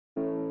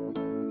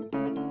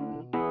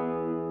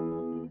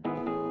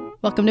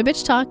Welcome to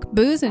Bitch Talk,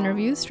 booze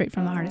interviews straight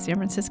from the heart of San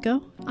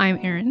Francisco. I'm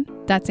Erin.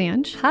 That's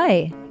Ange.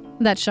 Hi.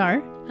 That's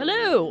Shar.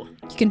 Hello.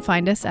 You can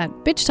find us at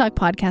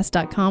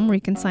bitchtalkpodcast.com where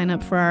you can sign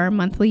up for our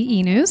monthly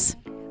e-news.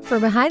 For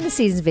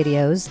behind-the-scenes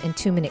videos and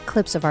 2-minute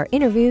clips of our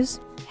interviews,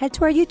 head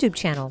to our YouTube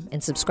channel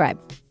and subscribe.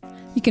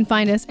 You can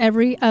find us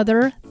every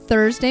other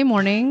Thursday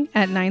morning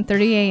at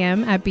 9:30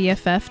 a.m. at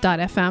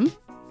bff.fm.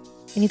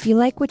 And if you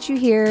like what you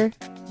hear,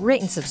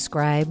 rate and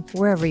subscribe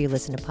wherever you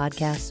listen to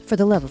podcasts. For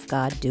the love of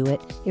God, do it.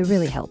 It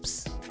really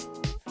helps.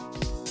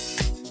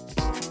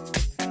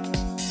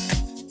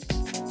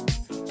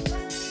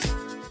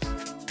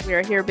 We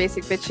are here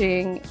basic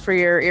bitching for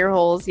your ear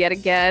holes yet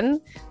again.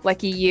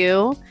 Lucky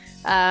you.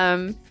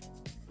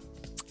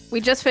 We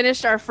just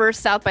finished our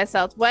first South by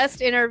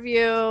Southwest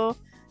interview.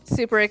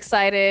 Super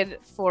excited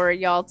for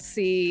y'all to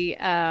see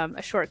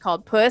a short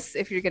called Puss.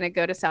 If you're going to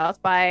go to South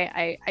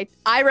by,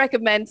 I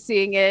recommend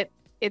seeing it.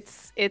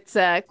 It's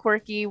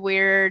quirky,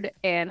 weird,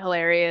 and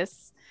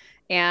hilarious,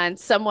 and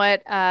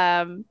somewhat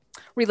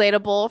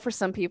relatable for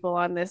some people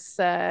on this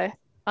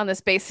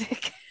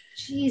basic.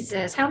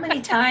 Jesus, how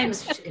many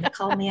times is she going to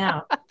call me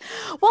out?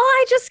 Well,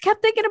 I just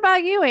kept thinking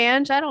about you,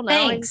 Ange. I don't know.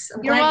 Thanks.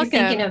 You're welcome.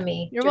 You're thinking of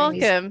me. You're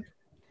welcome.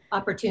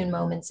 Opportune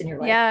moments in your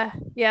life.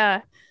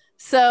 Yeah.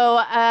 So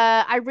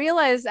I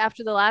realized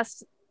after the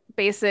last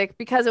basic,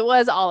 because it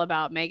was all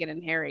about Meghan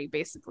and Harry,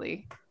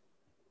 basically.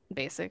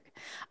 Basic.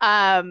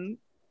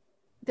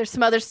 There's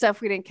some other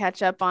stuff we didn't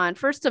catch up on.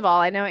 First of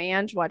all, I know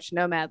Ange watched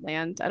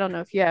Nomadland. I don't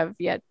know if you have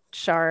yet,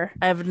 Shar.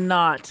 I have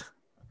not.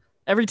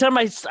 Every time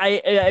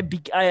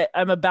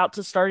I'm about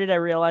to start it, I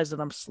realize that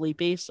I'm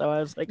sleepy. So I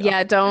was like,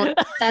 yeah, don't.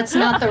 That's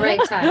not the right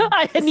time.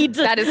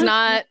 That is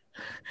not.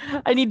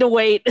 I need to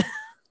wait.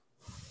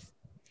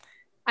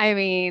 I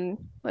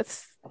mean,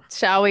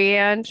 shall we,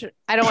 Ange?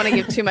 I don't want to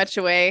give too much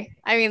away.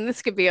 I mean,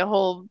 this could be a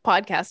whole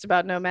podcast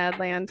about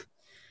Nomadland.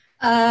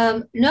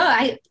 No,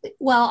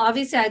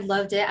 obviously I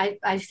loved it.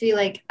 I feel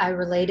like I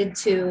related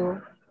to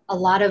a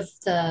lot of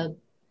the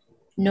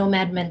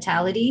nomad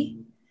mentality.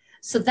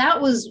 So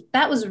that was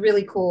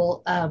really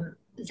cool.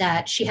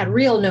 That she had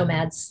real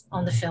nomads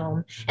on the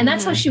film, and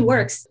that's how she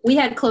works. We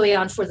had Chloe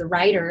on for the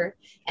writer,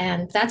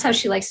 and that's how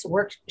she likes to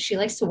work. She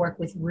likes to work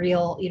with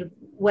real,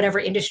 whatever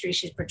industry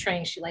she's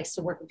portraying. She likes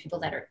to work with people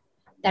that are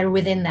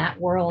within that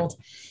world,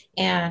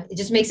 and it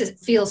just makes it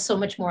feel so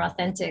much more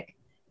authentic.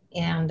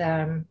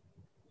 And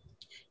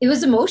it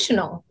was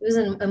emotional. It was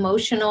an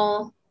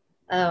emotional,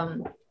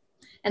 and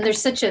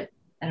there's such a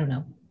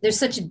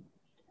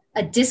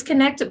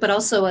disconnect, but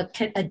also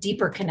a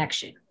deeper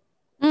connection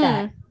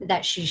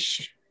that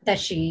she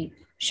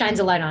shines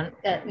a light on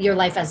your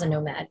life as a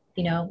nomad.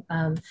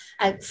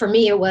 For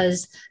me, it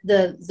was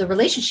the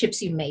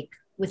relationships you make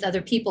with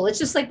other people. It's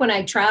just like when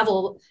I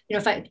travel,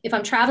 if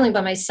I'm traveling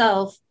by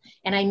myself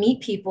and I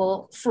meet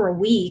people for a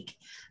week,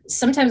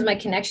 sometimes my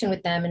connection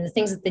with them and the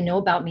things that they know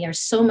about me are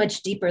so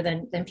much deeper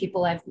than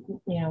people I've,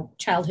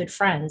 childhood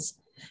friends,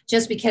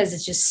 just because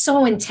it's just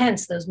so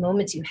intense. Those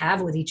moments you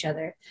have with each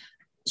other,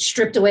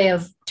 stripped away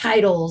of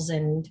titles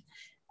and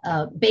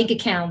bank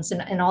accounts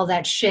and all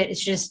that shit.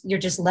 It's just, you're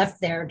just left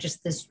there,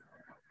 just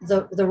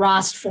the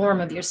rawest form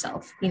of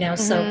yourself,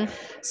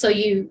 so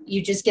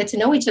you just get to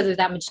know each other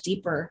that much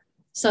deeper.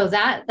 So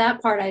that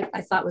part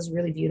I thought was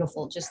really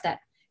beautiful. Just that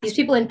these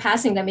people in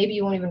passing that maybe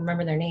you won't even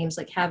remember their names,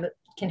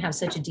 can have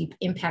such a deep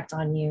impact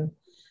on you.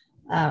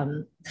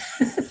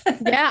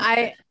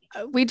 Yeah,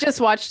 we just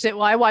watched it.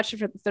 Well, I watched it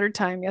for the third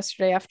time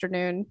yesterday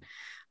afternoon.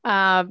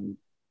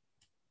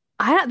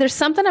 There's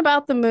something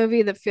about the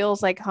movie that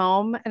feels like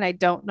home, and I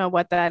don't know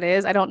what that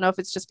is. I don't know if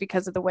it's just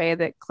because of the way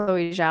that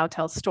Chloe Zhao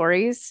tells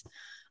stories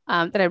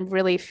that I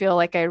really feel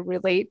like I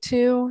relate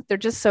to. They're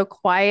just so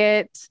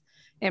quiet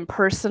and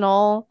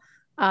personal,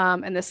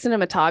 and the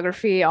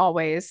cinematography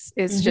always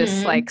is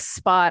just like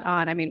spot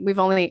on. I mean,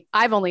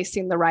 I've only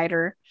seen The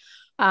Writer,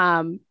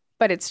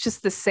 but it's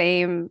just the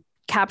same,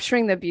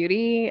 capturing the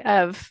beauty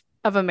of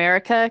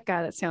America.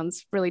 God, that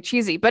sounds really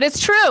cheesy, but it's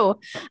true.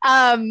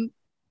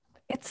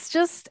 It's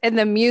just, and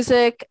the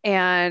music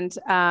and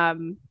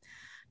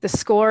the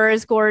score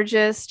is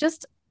gorgeous.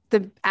 Just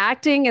the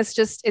acting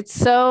is it's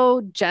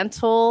so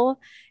gentle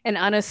and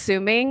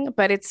unassuming,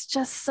 but it's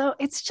just so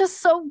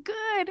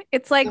good.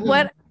 It's like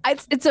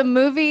it's a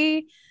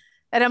movie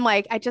that I'm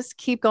like, I just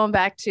keep going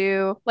back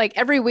to, like,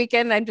 every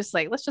weekend. I'm just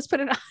like, let's just put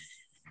it on.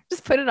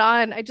 Just put it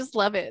on. I just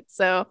love it.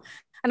 So,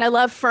 and I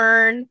love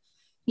Fern.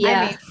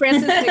 Yeah. I mean,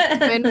 Frances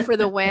McDormand for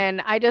the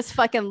win. I just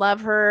fucking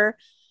love her.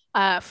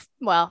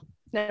 Well,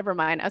 never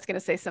mind. I was going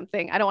to say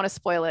something. I don't want to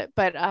spoil it,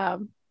 but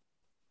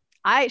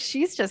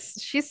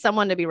she's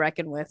someone to be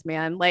reckoned with,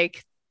 man.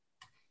 Like,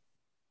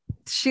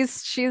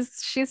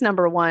 she's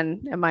number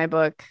one in my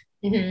book.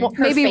 Well,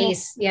 her maybe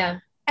face, yeah.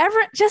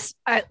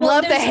 I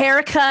love the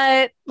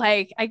haircut.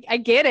 Like, I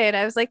get it.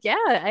 I was like,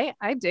 yeah,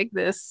 I dig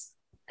this.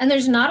 And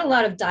there's not a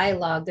lot of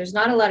dialogue. There's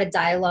not a lot of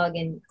dialogue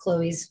in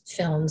Chloe's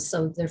films.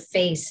 So the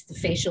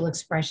facial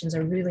expressions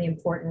are really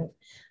important.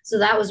 So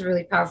that was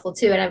really powerful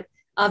too. And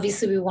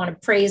obviously we want to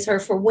praise her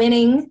for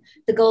winning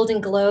the Golden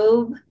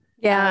Globe.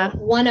 Yeah.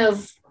 One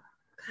of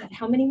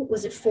how many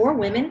was it? 4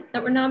 women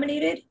that were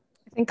nominated.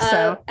 I think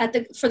so.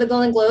 For the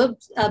Golden Globe,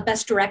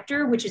 Best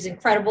Director, which is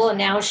incredible. And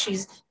now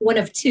she's one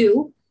of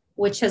 2,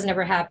 which has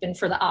never happened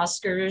for the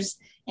Oscars.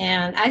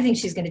 And I think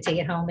she's going to take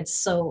it home. It's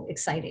so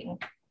exciting.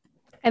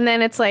 And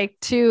then it's like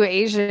 2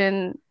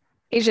 Asian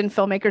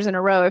filmmakers in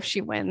a row if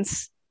she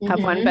wins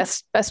have won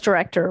best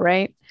director,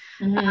 right?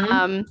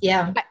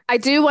 Yeah. I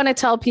do want to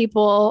tell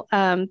people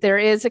there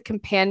is a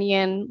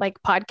companion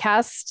like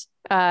podcast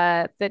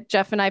that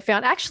Jeff and I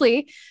found.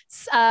 Actually,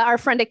 our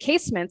friend at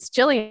Casements,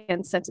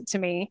 Jillian, sent it to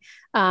me.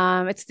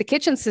 It's the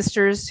Kitchen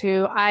Sisters,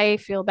 who I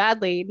feel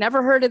badly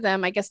never heard of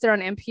them. I guess they're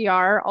on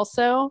NPR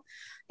also.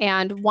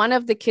 And one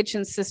of the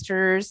Kitchen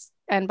Sisters,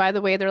 and by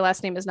the way, their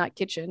last name is not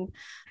Kitchen.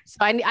 So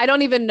I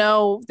don't even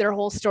know their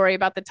whole story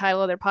about the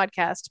title of their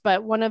podcast,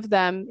 but one of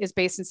them is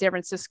based in San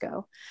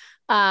Francisco.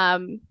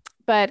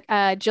 But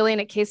Jillian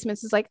at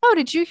Casements is like, oh,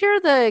 did you hear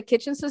the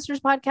Kitchen Sisters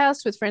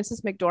podcast with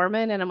Frances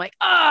McDormand? And I'm like,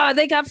 oh,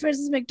 they got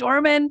Frances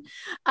McDormand.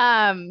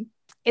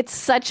 It's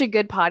such a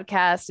good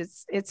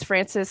podcast. It's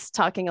Frances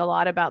talking a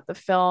lot about the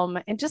film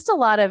and just a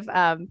lot of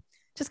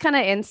just kind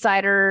of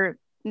insider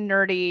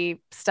nerdy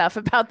stuff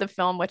about the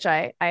film, which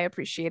I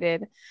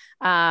appreciated.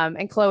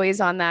 And Chloe's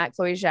on that,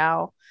 Chloe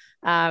Zhao.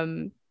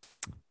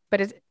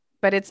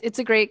 But it's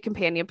a great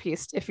companion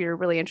piece if you're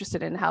really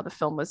interested in how the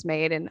film was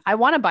made. And I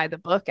want to buy the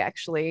book,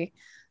 actually,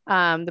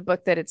 the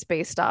book that it's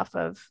based off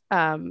of.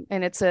 And I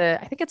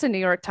think it's a New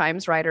York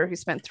Times writer who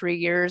spent 3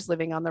 years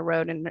living on the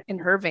road in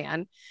her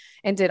van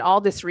and did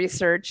all this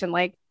research. And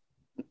like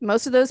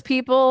most of those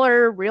people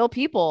are real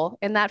people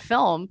in that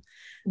film.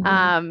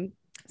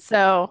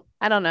 So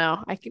I don't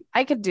know.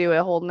 I could do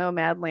a whole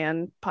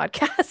Nomadland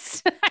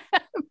podcast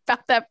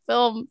about that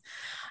film.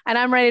 And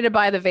I'm ready to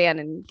buy the van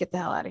and get the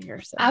hell out of here.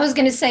 So I was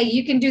going to say,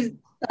 you can do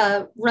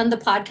run the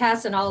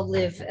podcast and I'll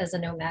live as a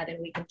nomad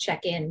and we can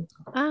check in.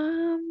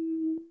 I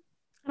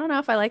don't know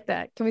if I like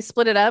that. Can we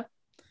split it up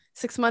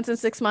 6 months and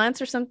 6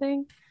 months or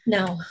something?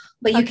 No,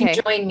 but you can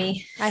join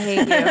me. I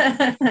hate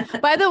you.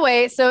 By the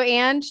way, so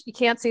Ange, you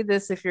can't see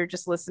this if you're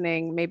just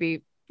listening.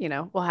 Maybe,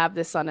 we'll have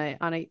this on our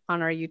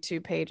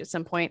YouTube page at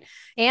some point.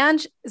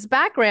 Ange's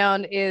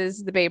background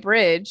is the Bay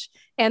Bridge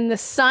and the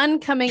sun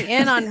coming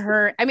in on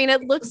her. I mean,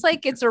 it looks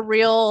like it's a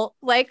real,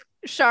 like,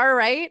 Shar,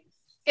 right?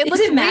 It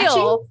looks real.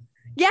 Matching?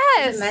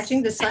 Yes. Is it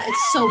matching the sun?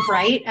 It's so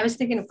bright. I was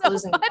thinking of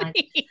closing the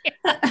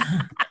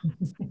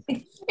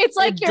It's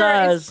like it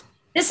does.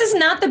 This is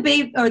not the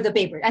Bay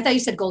Bridge. I thought you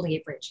said Golden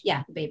Gate Bridge.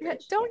 Yeah, the Bay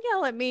Bridge. Don't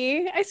yell at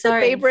me. I said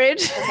Bay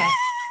Bridge. Okay.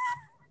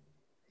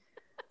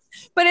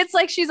 But it's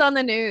like she's on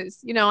the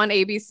news, on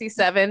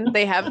ABC7.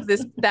 They have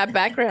that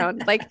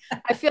background. Like,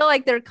 I feel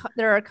like there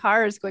are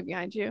cars going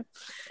behind you.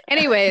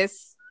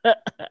 Anyways, right?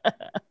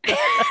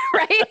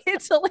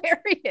 It's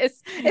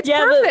hilarious. It's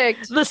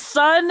perfect. The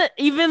sun,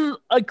 even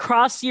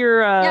across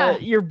your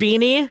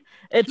beanie,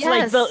 it's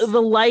like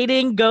the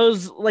lighting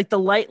goes, like the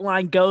light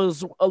line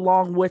goes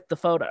along with the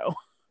photo.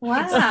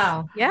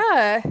 Wow.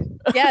 Yeah.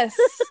 Yes.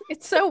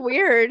 It's so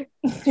weird.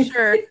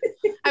 Sure.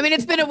 I mean,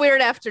 it's been a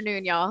weird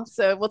afternoon, y'all.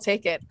 So we'll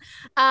take it.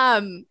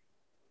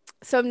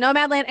 So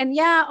Nomadland, and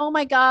oh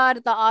my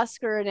God, the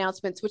Oscar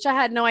announcements, which I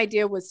had no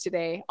idea was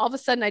today. All of a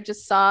sudden, I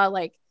just saw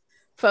like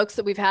folks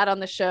that we've had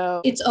on the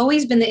show. It's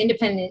always been the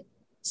Independent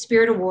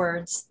Spirit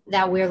Awards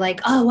that we're like,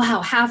 oh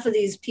wow, half of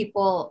these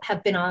people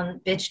have been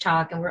on Bitch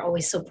Talk, and we're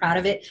always so proud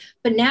of it.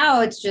 But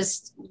now it's the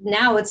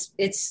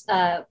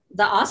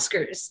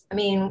Oscars. I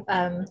mean,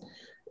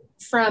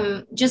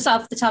 from just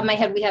off the top of my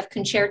head, we have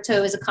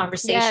Concerto as a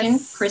Conversation.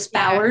 Yes. Chris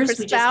Bowers, Chris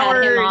we just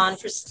had him on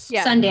for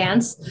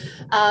Sundance.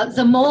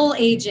 The Mole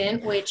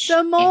Agent, which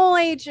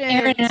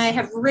Aaron and I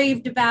have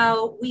raved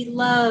about. We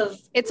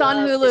love. It's on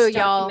Hulu,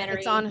 y'all.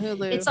 It's on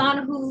Hulu. It's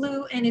on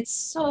Hulu, and it's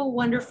so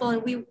wonderful.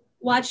 And we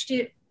watched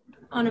it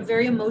on a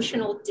very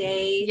emotional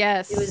day.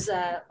 Yes. It was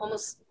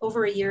almost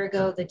over a year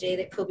ago, the day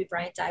that Kobe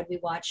Bryant died. We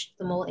watched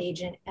The Mole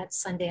Agent at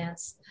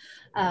Sundance.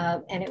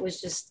 And it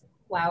was just,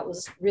 wow, it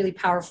was really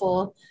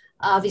powerful.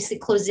 Obviously,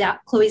 Chloe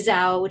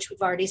Zhao, which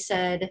we've already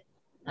said.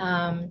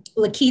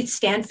 Lakeith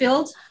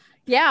Stanfield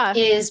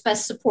is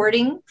Best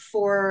Supporting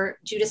for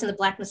Judas and the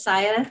Black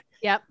Messiah.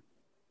 Yep.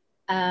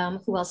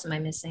 Who else am I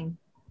missing?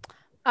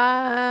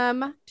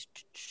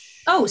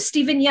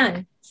 Stephen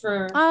Yeun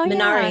for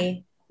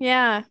Minari.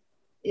 Yeah.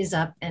 Is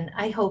up, and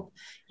I hope,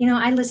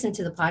 I listened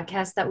to the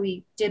podcast that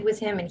we did with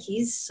him, and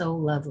he's so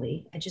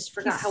lovely. I just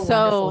forgot how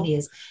wonderful he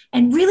is,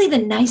 and really the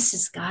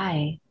nicest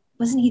guy.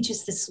 Wasn't he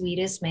just the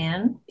sweetest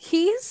man?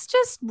 He's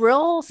just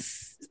real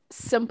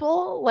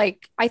simple,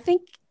 like, I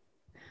think,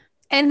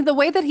 and the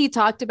way that he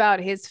talked about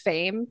his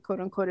fame,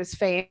 quote unquote, his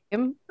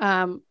fame,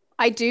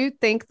 I do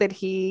think that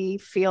he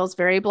feels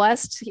very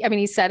blessed. I mean,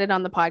 he said it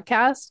on the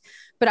podcast,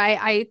 but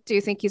I do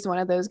think he's one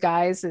of those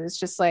guys that is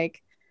just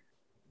like,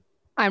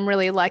 I'm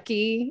really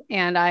lucky.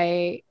 And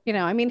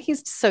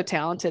he's so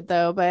talented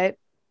though, but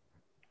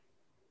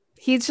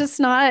he's just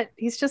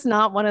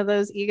not one of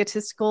those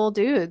egotistical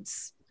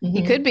dudes. Mm-hmm.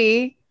 He could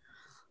be.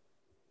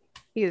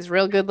 He is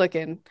real good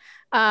looking.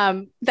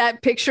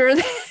 That picture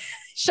that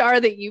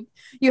Shar that you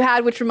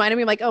had, which reminded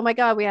me, like, oh my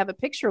God, we have a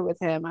picture with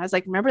him. I was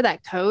like, remember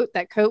that coat?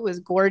 That coat was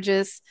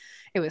gorgeous.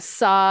 It was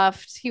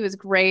soft. He was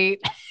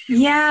great.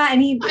 Yeah,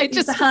 and he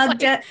just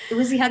hugged.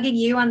 Was he hugging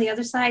you on the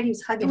other side? He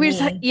was hugging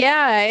me.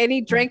 Yeah, and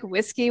he drank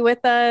whiskey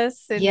with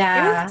us. And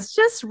yeah, it was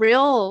just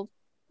real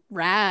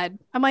rad.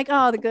 I'm like,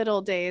 oh, the good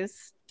old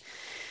days.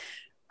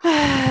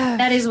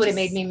 That is what it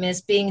made me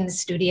miss, being in the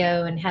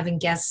studio and having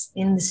guests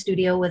in the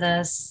studio with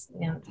us.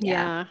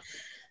 Yeah.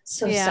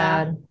 So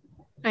sad.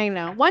 I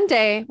know. One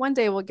day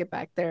we'll get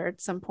back there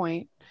at some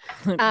point.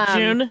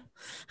 June.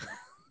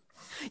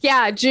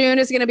 Yeah, June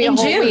is going to be a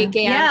whole week.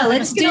 Yeah,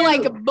 let's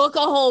do book a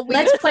whole week.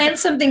 Let's plan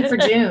something for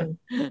June.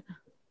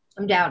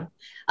 I'm down.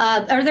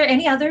 Are there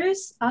any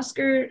others?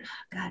 Oscar?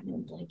 God, no,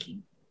 I'm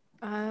blanking.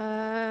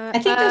 I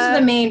think those are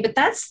the main, but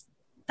that's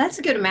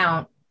a good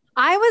amount.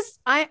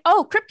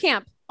 Crip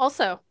Camp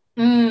also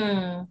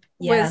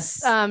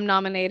was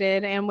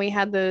nominated, and we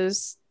had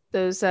those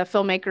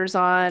filmmakers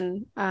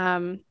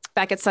on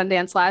back at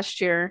Sundance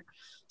last year,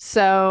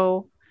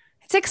 so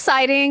it's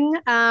exciting.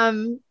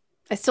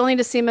 I still need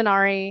to see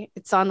Minari.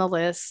 It's on the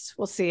list.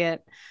 We'll see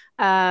it.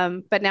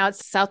 But now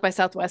it's South by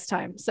Southwest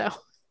time. So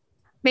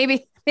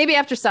maybe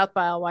after South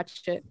by I'll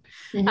watch it.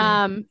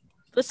 Mm-hmm.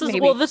 This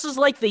is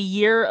like the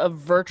year of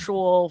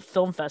virtual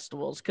film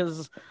festivals,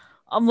 because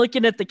I'm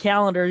looking at the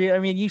calendar. I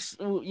mean,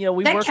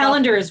 that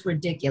calendar is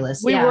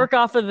ridiculous. We work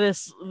off of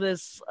this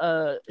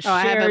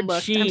shared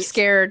sheet. I'm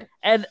scared.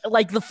 And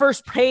like the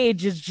first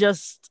page is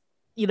just,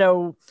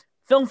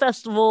 film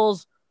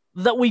festivals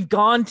that we've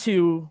gone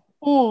to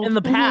in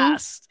the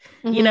past,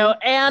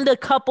 and a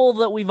couple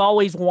that we've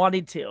always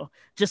wanted to,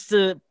 just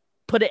to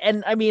put it.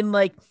 And I mean,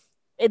 like,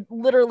 it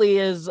literally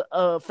is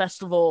a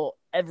festival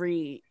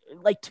every,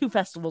 like, 2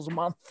 festivals a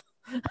month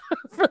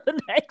for the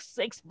next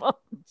 6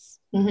 months.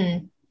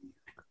 Mm-hmm.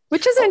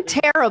 Which isn't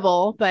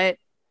terrible, but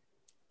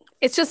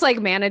it's just like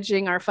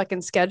managing our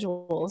fucking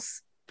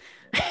schedules.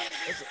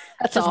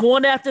 That's just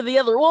one after the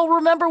other. Well,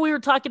 remember we were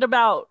talking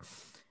about,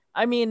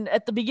 I mean,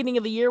 at the beginning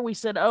of the year, we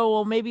said, oh,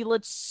 well, maybe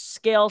let's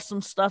scale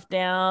some stuff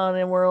down,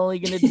 and we're only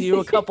going to do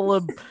a couple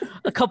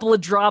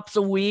of drops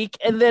a week.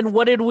 And then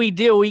what did we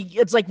do?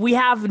 It's like we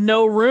have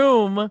no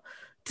room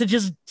to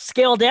just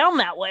scale down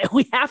that way.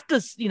 We have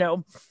to,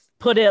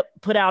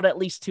 put out at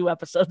least 2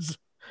 episodes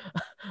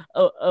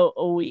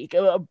a week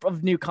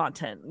of new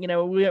content.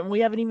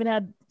 We haven't even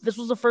had. This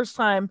was the first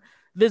time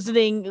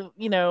visiting.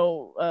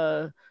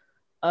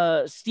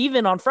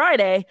 Steven on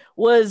Friday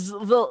was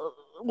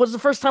the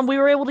first time we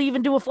were able to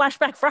even do a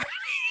Flashback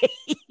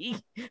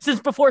Friday since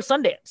before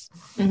Sundance.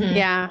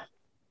 Mm-hmm.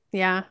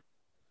 Yeah.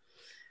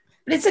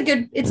 But it's a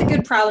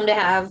good problem to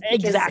have.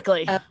 Because,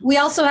 exactly. We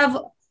also have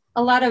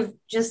a lot of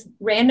just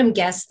random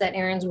guests that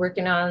Erin's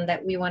working on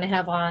that we want to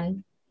have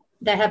on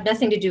that have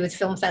nothing to do with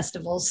film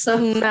festivals. So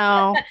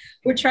no,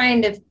 we're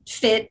trying to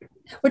fit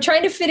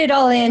it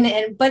all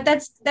in, but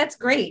that's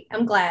great.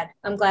 I'm glad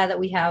that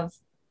we have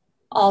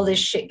all this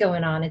shit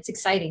going on. It's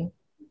exciting.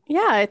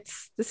 Yeah,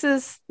 this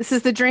is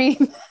the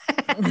dream.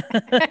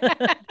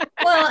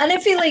 Well, and I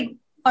feel like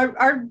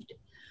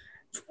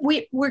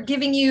we're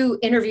giving you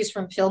interviews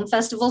from film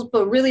festivals,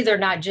 but really they're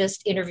not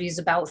just interviews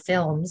about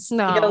films.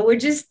 No, we're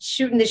just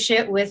shooting the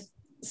shit with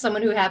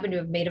someone who happened to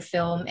have made a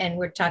film, and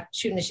we're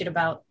shooting the shit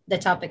about the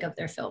topic of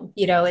their film.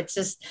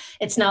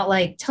 It's not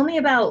like, tell me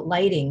about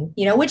lighting,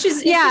 which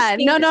is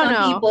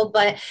no people,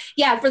 but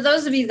yeah, for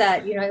those of you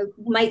that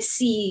might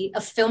see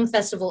a film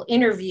festival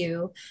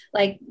interview,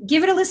 like,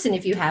 give it a listen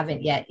if you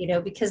haven't yet,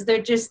 because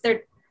they're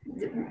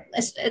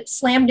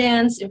Slam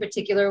Dance in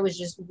particular was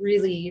just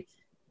really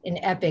an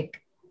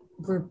epic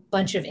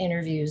bunch of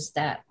interviews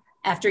that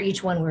after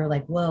each one we were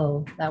like,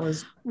 whoa, that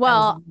was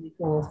really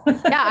cool.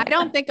 Yeah, I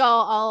don't think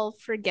I'll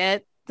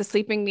forget the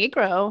Sleeping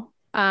Negro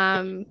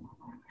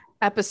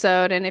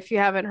episode. And if you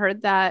haven't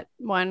heard that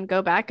one,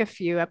 go back a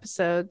few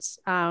episodes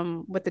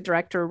with the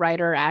director,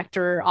 writer,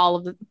 actor, all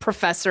of the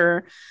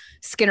Professor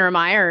Skinner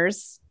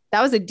Myers.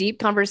 That was a deep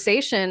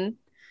conversation,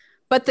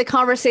 but the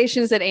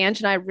conversations that Ange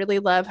and I really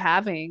love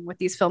having with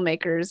these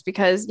filmmakers,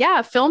 because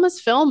film is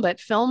film,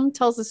 but film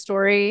tells a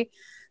story.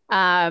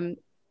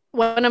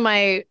 One of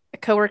my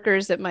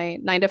coworkers at my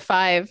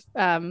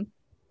 9-to-5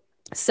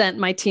 sent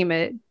my team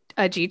a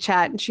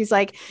GChat, and she's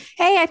like,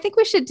 hey, I think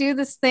we should do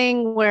this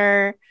thing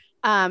where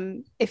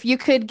if you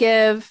could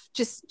give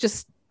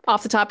just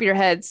off the top of your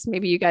heads,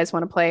 maybe you guys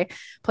want to play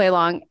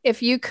along.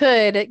 If you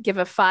could give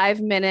a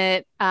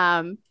 5-minute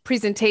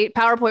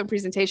PowerPoint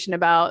presentation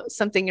about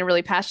something you're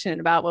really passionate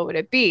about, what would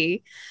it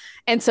be?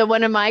 And so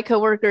one of my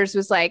coworkers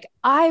was like,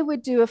 I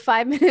would do a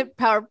 5-minute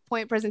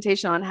PowerPoint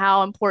presentation on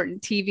how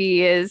important TV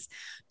is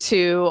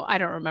to, I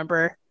don't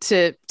remember,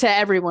 to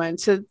everyone,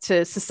 to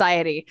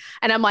society.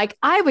 And I'm like,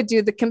 I would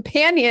do the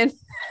companion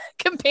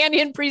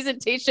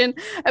presentation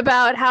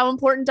about how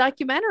important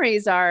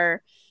documentaries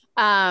are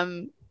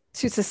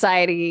to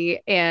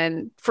society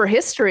and for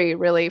history,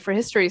 really, for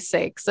history's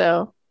sake.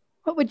 So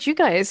what would you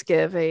guys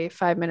give a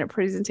 5-minute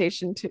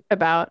presentation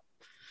about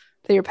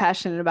that you're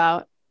passionate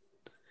about?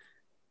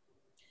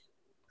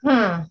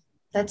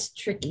 That's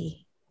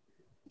tricky.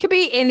 Could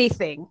be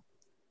anything.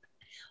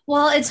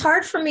 Well, it's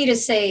hard for me to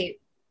say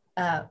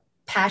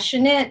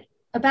passionate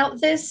about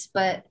this,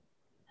 but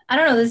I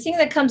don't know. The thing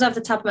that comes off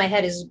the top of my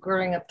head is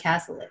growing up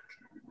Catholic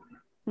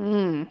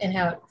and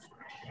how it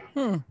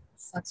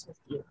fucks with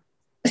you.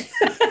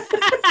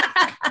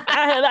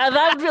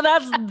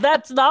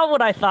 That's not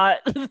what I thought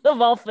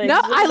of all things. No,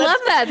 I love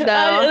that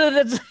though.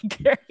 That's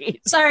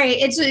great. Sorry,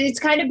 it's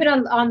kind of been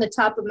on the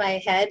top of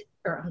my head,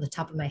 or on the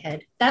top of my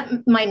head.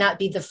 That might not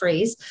be the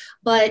phrase,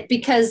 but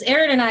because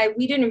Aaron and I,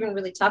 we didn't even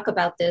really talk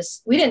about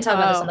this. We didn't talk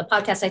about this on the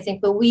podcast, I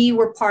think, but we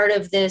were part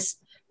of this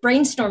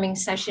brainstorming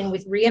session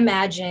with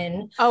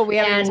Reimagine. Oh, we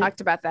haven't even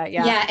talked about that.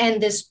 Yeah. Yeah.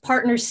 And this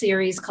partner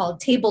series called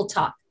Table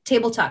Talk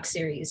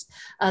series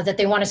that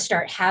they want to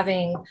start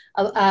having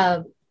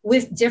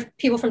with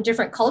people from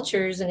different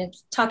cultures, and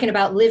it's talking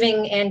about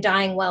living and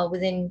dying well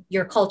within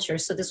your culture.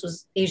 So this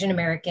was Asian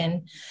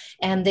American,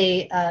 and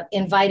they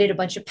invited a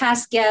bunch of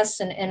past guests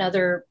and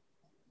other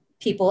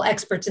people,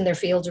 experts in their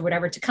fields or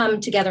whatever, to come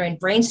together and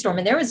brainstorm.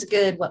 And there was a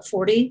good,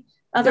 40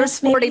 of There's us?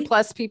 40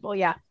 plus people.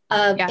 Yeah.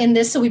 In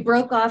this. So we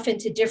broke off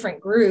into different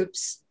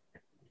groups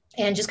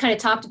and just kind of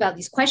talked about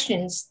these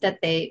questions that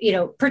they,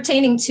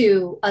 pertaining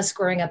to us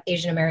growing up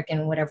Asian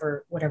American,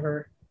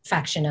 whatever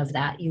faction of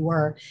that you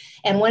were.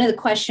 And one of the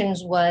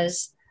questions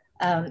was,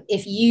 what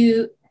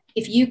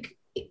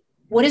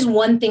is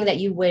one thing that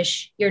you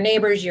wish your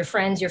neighbors, your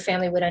friends, your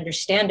family would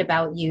understand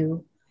about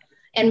you?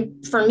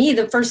 And for me,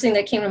 the first thing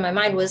that came to my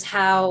mind was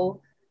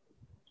how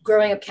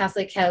growing up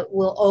Catholic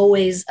will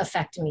always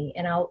affect me.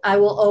 And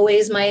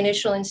my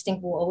initial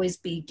instinct will always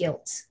be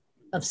guilt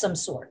of some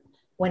sort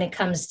when it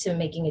comes to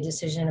making a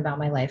decision about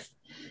my life.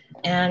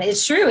 And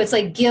it's true. It's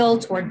like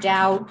guilt or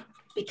doubt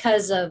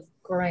because of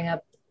growing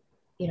up,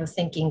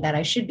 thinking that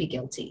I should be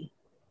guilty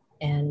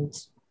and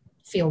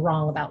feel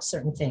wrong about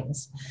certain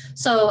things.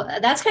 So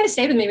that's kind of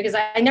stayed with me because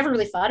I never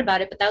really thought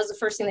about it, but that was the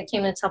first thing that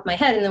came to the top of my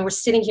head. And then we're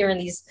sitting here in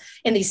these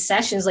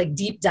sessions, like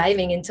deep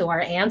diving into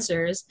our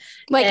answers.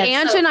 Like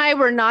Ange and I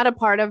were not a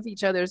part of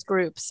each other's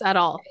groups at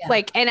all.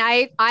 Yeah. And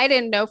I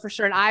didn't know for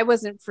sure. And I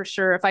wasn't for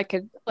sure if I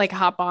could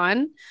hop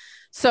on.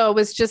 So it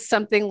was just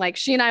something like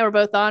she and I were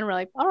both on. We're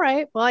like, all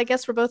right, well, I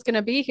guess we're both going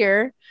to be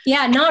here.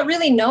 Yeah. Not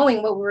really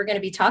knowing what we were going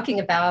to be talking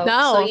about.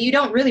 No. So you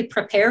don't really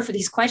prepare for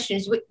these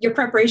questions. Your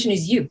preparation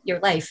is your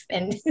life.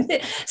 And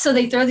so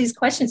they throw these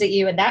questions at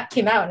you, and that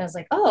came out. And I was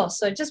like, oh,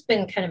 so I've just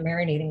been kind of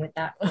marinating with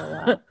that for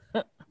a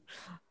while.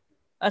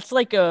 That's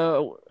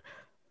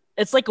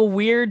it's like a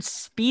weird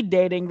speed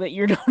dating that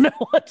you don't know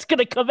what's going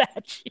to come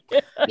at you.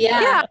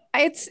 Yeah.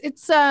 It's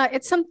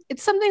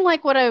something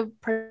like what I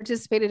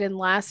participated in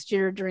last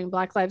year during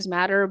Black Lives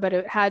Matter, but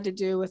it had to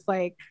do with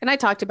and I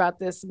talked about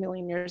this a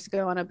million years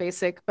ago on a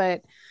basic,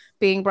 but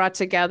being brought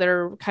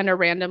together kind of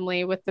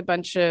randomly with a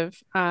bunch of,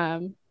 I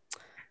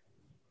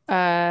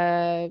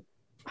don't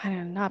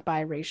know, not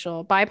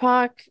biracial,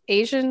 BIPOC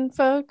Asian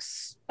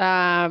folks,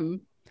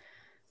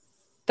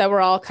 that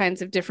were all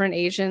kinds of different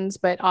Asians,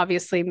 but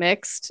obviously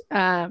mixed.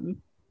 And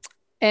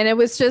it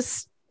was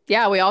just, we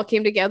all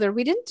came together.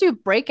 We didn't do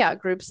breakout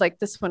groups like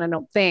this one, I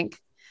don't think,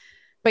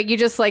 but you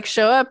just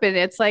show up, and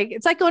it's like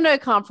going to a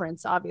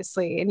conference,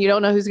 obviously, and you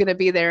don't know who's going to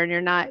be there, and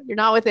you're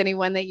not with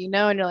anyone that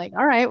and you're like,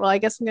 all right, well, I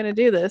guess I'm going to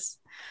do this.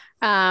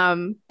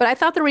 But I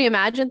thought the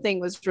Reimagine thing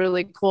was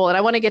really cool. And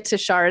I want to get to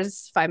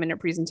Char's 5-minute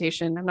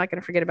presentation. I'm not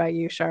going to forget about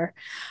you, Char.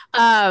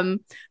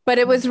 But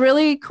it was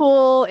really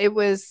cool. It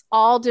was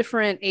all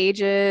different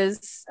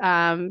ages,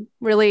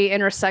 really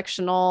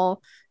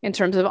intersectional in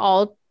terms of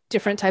all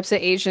different types of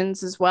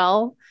Asians as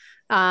well.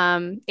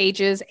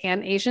 Ages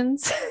and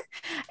Asians.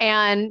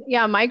 And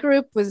my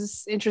group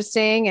was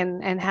interesting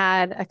and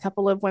had a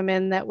couple of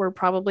women that were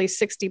probably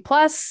 60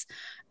 plus.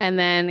 And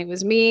then it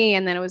was me.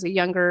 And then it was a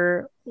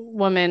younger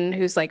woman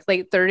who's late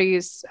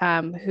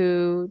 30s,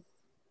 who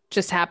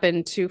just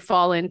happened to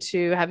fall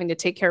into having to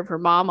take care of her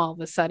mom all of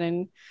a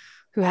sudden,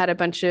 who had a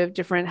bunch of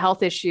different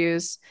health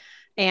issues.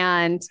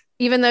 And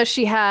even though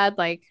she had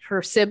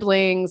her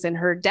siblings and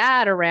her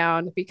dad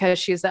around, because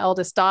she's the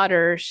eldest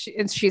daughter,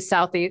 she's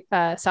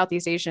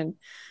Southeast Asian,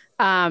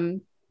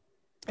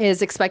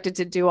 is expected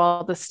to do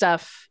all the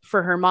stuff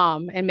for her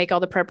mom and make all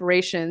the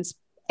preparations,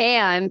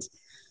 and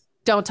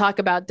don't talk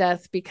about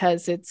death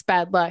because it's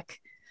bad luck.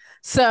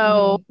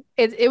 So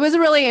it was a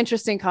really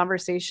interesting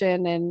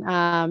conversation,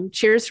 and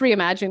cheers to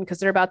Reimagine, because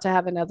they're about to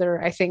have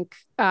another, I think,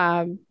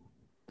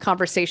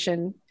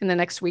 conversation in the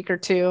next week or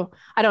two.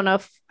 I don't know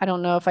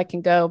if I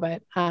can go,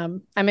 but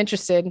I'm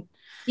interested.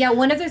 Yeah.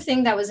 One other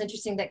thing that was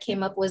interesting that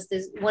came up was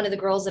one of the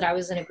girls that I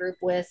was in a group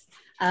with,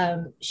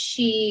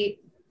 she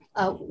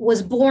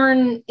was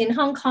born in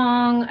Hong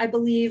Kong, I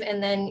believe,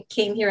 and then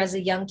came here as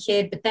a young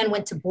kid, but then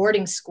went to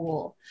boarding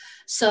school.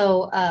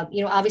 So,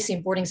 obviously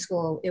in boarding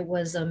school, it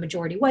was a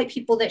majority white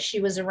people that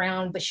she was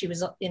around, but she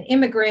was an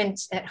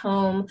immigrant at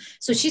home.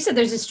 So she said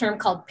there's this term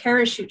called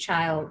parachute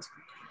child.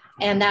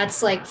 And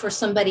that's for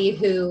somebody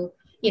who,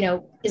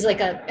 is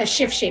a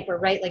shift shaper,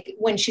 right?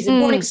 When she's in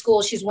boarding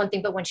school, she's one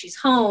thing, but when she's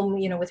home,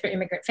 with her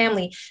immigrant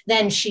family,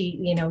 then she,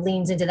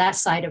 leans into that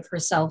side of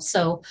herself.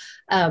 So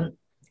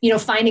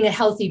finding a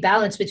healthy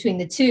balance between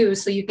the two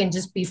so you can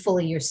just be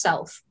fully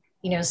yourself.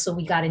 So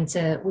we got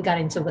into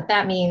what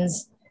that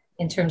means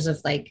in terms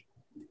of like,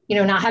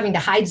 not having to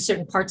hide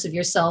certain parts of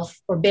yourself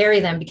or bury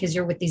them because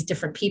you're with these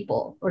different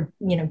people, or,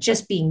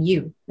 just being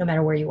you, no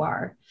matter where you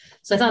are.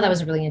 So I thought that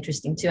was really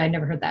interesting too. I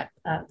never heard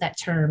that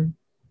term.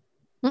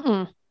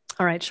 All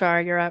right,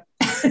 Shar, you're up.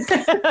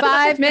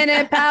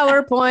 5-minute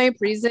PowerPoint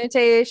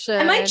presentation.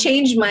 I might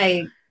change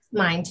my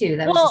mind too.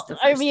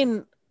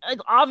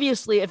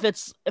 Obviously,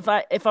 if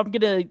I'm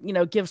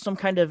gonna give some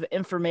kind of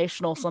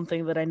informational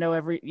something that I know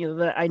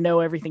that I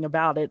know everything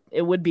about it,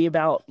 it would be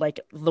about like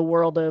the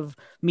world of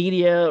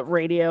media,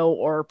 radio,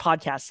 or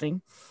podcasting.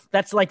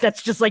 That's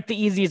just like the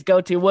easiest go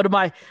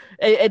to.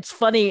 It's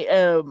funny.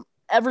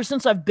 Ever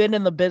since I've been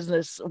in the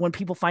business, when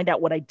people find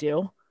out what I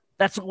do,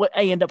 that's what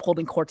I end up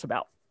holding courts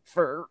about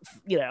for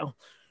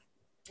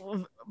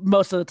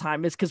most of the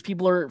time, is because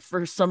people are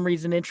for some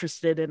reason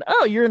interested in,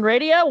 oh, you're in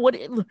radio, what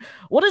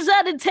does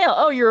that entail?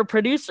 Oh, you're a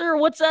producer,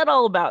 what's that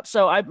all about?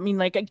 So I mean,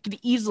 like, I could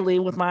easily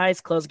with my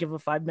eyes closed give a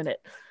 5-minute,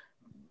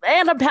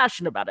 and I'm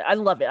passionate about it. I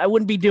love it. I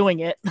wouldn't be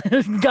doing it.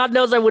 God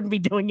knows I wouldn't be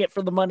doing it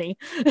for the money.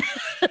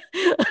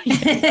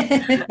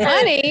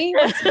 Money?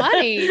 What's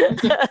money?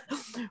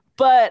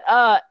 But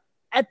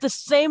at the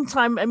same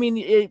time, I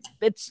mean,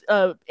 it's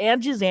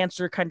Angie's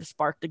answer kind of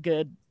sparked a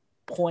good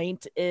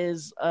point,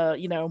 is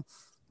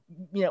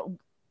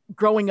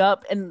growing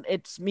up, and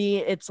it's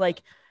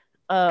like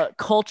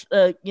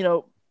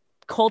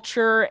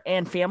culture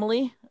and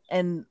family,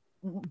 and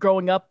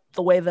growing up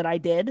the way that I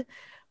did,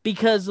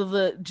 because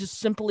of just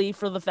simply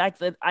for the fact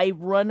that I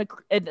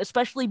and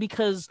especially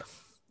because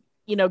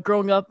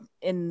growing up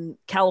in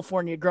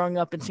California, growing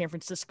up in San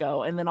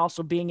Francisco, and then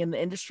also being in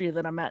the industry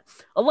that I'm at,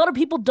 a lot of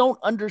people don't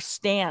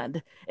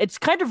understand. It's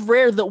kind of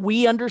rare that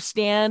we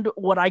understand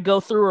what I go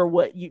through, or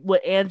what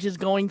Ange is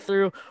going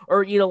through,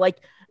 or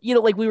like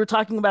we were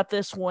talking about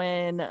this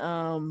when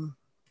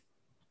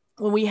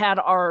we had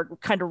our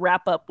kind of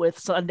wrap up with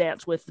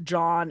Sundance with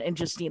John and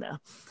Justina,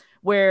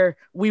 where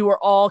we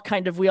all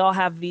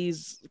have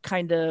these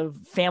kind of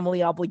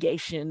family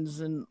obligations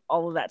and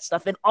all of that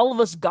stuff, and all of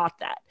us got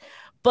that.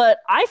 But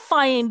I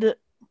find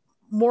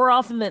more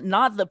often than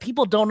not that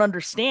people don't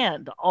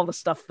understand all the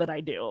stuff that I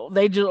do.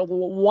 They just,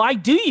 why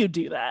do you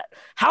do that?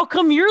 How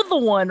come you're the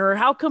one, or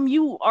how come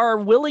you are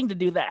willing to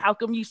do that? How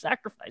come you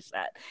sacrifice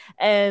that?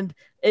 And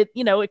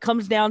it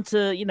comes down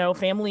to,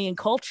 family and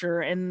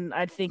culture. And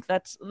I think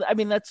that's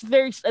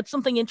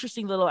something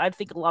interesting that I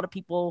think a lot of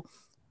people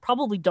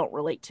probably don't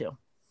relate to.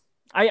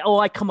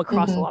 I come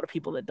across a lot of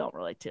people that don't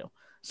relate to.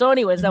 So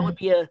anyways, that would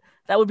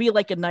be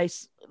like a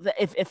nice,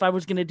 if I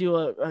was going to do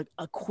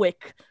a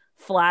quick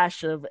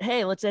flash of,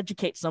 hey, let's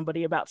educate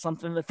somebody about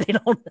something that they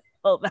don't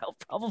know. That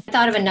probably. I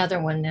thought of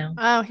another one now.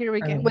 Oh, here we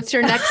go. What's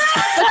your next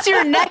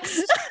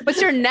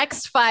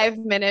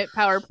 5-minute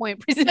PowerPoint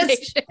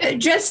presentation?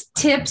 Just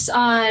tips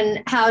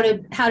on how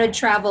to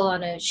travel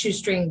on a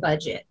shoestring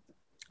budget.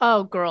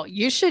 Oh, girl,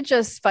 you should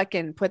just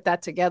fucking put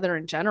that together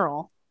in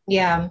general.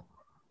 Yeah.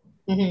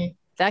 Mm-hmm.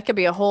 That could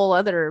be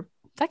another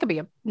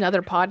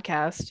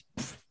podcast.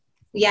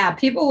 Yeah,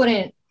 people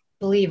wouldn't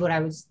believe what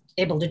I was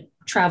able to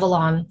travel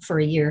on for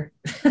a year.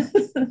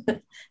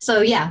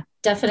 So yeah,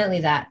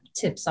 definitely that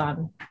tips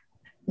on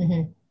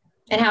and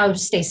how to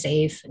stay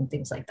safe and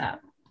things like that.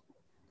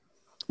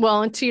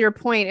 Well, and to your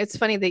point, it's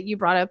funny that you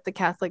brought up the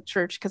Catholic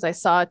Church, because I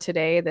saw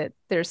today that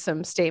there's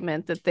some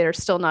statement that they're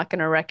still not going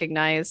to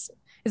recognize.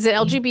 Is it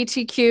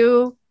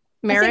LGBTQ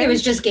marriage? I think it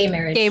was just gay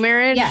marriage. Gay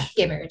marriage? Yeah,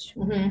 gay marriage.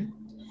 Mm-hmm.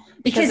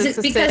 Because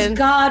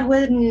God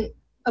wouldn't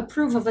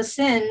approve of a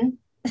sin.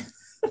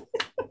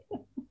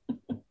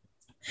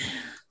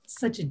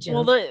 Such a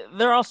joke. Well,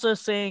 they're also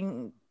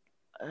saying,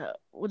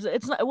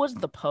 it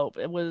wasn't the Pope.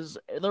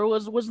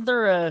 Wasn't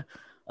there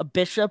a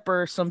bishop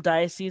or some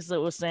diocese that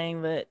was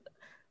saying that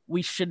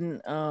we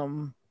shouldn't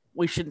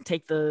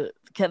take the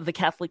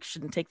Catholics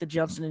shouldn't take the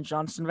Johnson &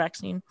 Johnson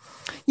vaccine?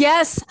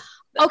 Yes.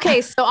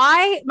 Okay, so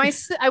I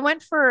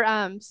went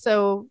for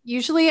so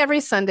usually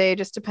every Sunday,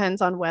 just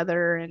depends on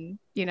weather and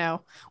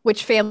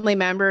which family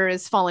member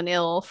is fallen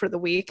ill for the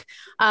week,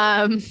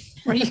 or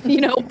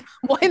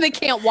why they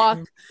can't walk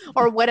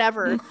or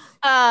whatever.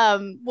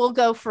 We'll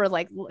go for,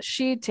 like,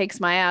 she takes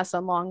my ass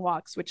on long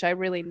walks, which I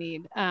really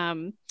need.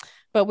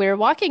 But we were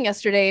walking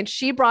yesterday, and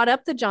she brought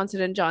up the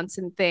Johnson &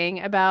 Johnson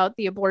thing about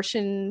the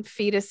abortion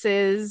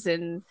fetuses,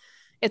 and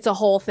it's a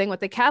whole thing with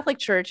the Catholic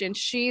Church. And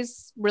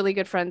she's really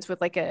good friends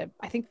with I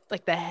think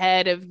the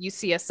head of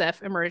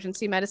UCSF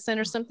emergency medicine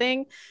or something.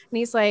 And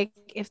he's like,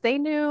 if they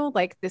knew,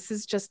 like, this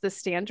is just the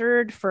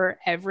standard for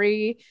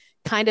every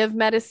kind of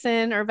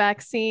medicine or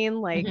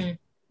vaccine, like,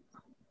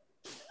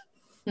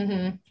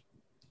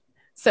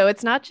 so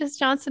it's not just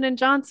Johnson &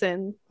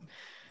 Johnson.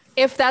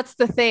 If that's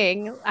the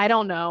thing, I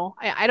don't know.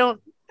 I don't.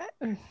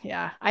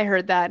 Yeah, I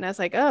heard that, and I was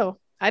like, oh,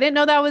 I didn't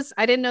know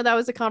that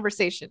was a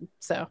conversation.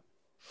 So,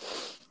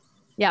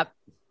 yeah.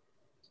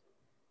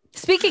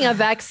 Speaking of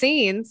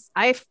vaccines,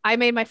 I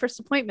made my first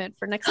appointment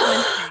for next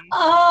Wednesday.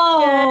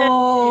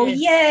 Oh,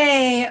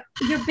 yay.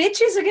 Your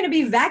bitches are going to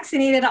be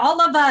vaccinated. All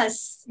of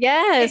us.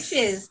 Yes.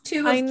 Bitches.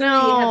 2 of 3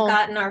 have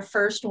gotten our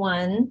first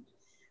one,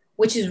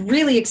 which is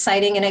really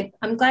exciting. And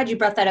I'm glad you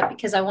brought that up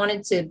because I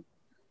wanted to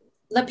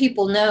let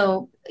people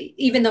know,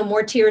 even though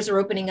more tiers are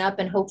opening up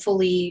and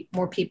hopefully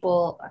more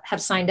people have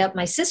signed up.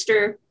 My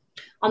sister,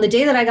 on the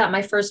day that I got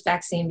my first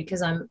vaccine,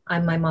 because I'm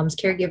my mom's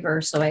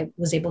caregiver, so I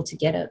was able to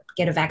get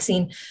a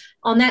vaccine.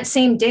 On that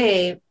same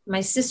day,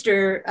 my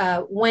sister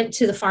went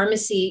to the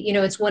pharmacy. You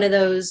know, it's one of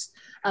those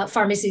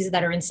pharmacies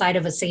that are inside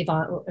of a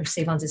Save-On, or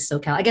Save-On's is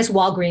SoCal. I guess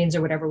Walgreens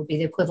or whatever would be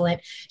the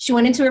equivalent. She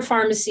went into her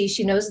pharmacy.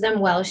 She knows them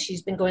well.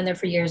 She's been going there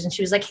for years. And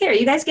she was like, hey, are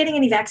you guys getting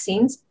any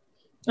vaccines?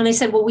 And they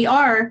said, well, we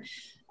are,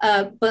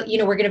 but, you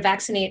know, we're going to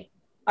vaccinate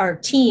our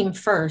team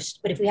first,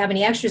 but if we have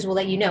any extras, we'll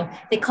let you know.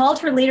 They called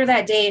her later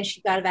that day and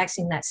she got a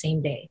vaccine that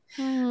same day.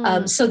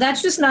 So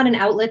that's just not an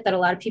outlet that a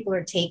lot of people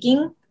are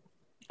taking.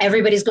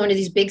 Everybody's going to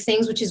these big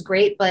things, which is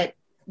great, but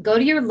go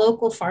to your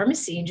local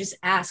pharmacy and just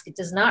ask. It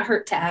does not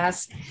hurt to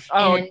ask.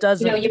 Oh, and, it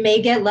doesn't. You know, you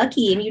may get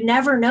lucky and you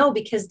never know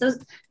because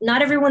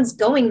not everyone's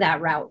going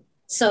that route.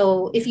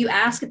 So if you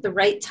ask at the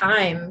right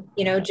time,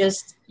 you know,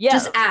 just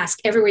ask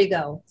everywhere you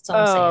go. That's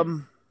all I'm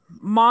saying.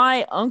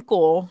 My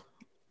uncle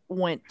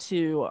went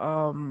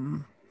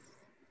to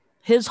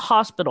his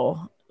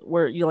hospital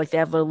where they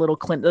have their little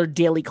clinic, their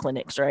daily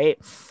clinics, right?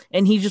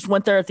 And he just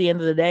went there at the end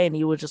of the day and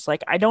he was just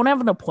like, I don't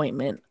have an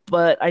appointment,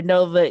 but I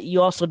know that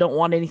you also don't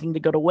want anything to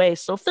go to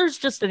waste. So if there's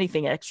just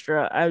anything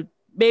extra,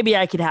 maybe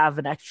I could have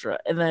an extra.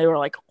 And they were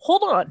like,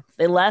 hold on.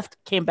 They left,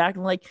 came back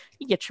and like,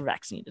 you get your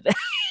vaccine today.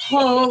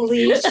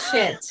 Holy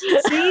shit.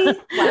 See?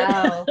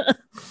 Wow.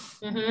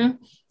 Mm-hmm.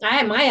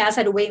 My ass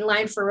had to wait in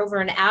line for over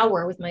an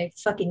hour with my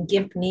fucking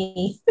gimp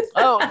knee.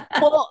 Oh,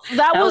 well,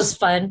 that was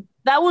fun.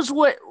 That was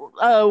what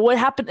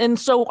happened. And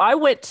so I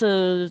went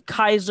to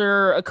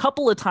Kaiser a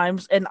couple of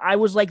times and I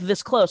was like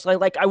this close.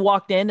 I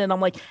walked in and I'm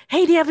like,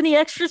 hey, do you have any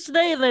extras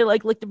today? And they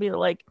like looked at me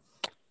like,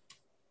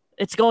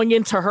 it's going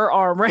into her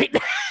arm right now.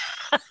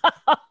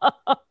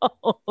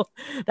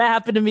 That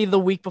happened to me the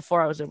week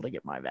before I was able to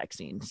get my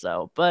vaccine.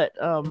 So, but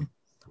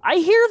I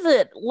hear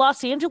that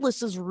Los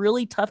Angeles is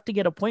really tough to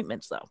get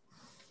appointments though.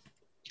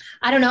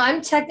 I don't know.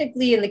 I'm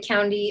technically in the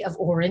county of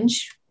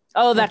Orange.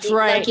 Oh, that's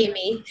right. Lucky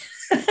me.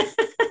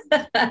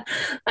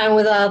 I'm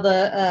with all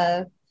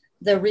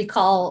the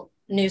recall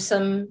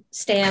Newsom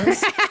stands.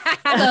 So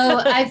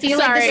I feel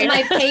like this is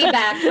my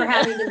payback for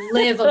having to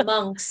live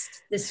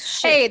amongst this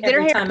shit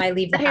every time I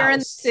leave the house. They're here in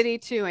the city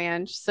too,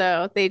 Ange.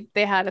 So they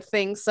had a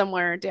thing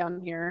somewhere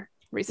down here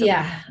recently.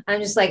 Yeah, I'm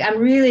just like, I'm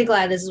really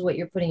glad this is what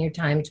you're putting your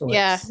time towards.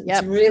 Yeah,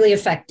 it's really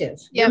effective.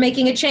 You're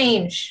making a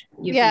change.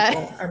 You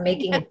people are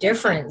making a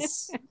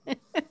difference.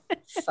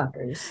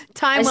 Fuckers.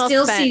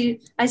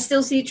 I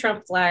still see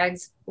Trump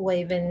flags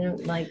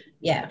waving. Like,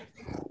 yeah,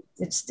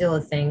 it's still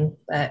a thing.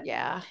 But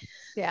yeah.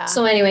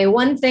 So anyway,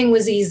 one thing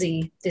was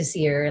easy this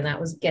year, and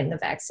that was getting the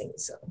vaccine.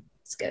 So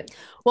it's good.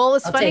 Well,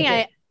 it's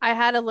funny. I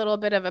had a little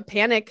bit of a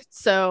panic.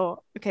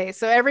 So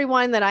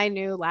everyone that I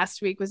knew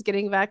last week was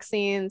getting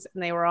vaccines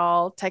and they were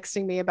all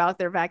texting me about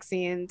their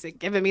vaccines and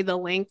giving me the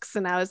links.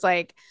 And I was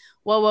like,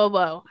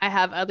 whoa. I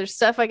have other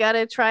stuff I got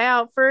to try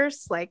out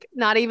first. Like I'm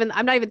not even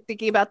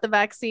thinking about the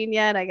vaccine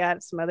yet. I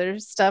got some other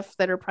stuff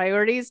that are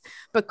priorities,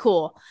 but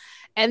cool.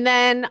 And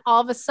then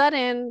all of a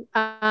sudden,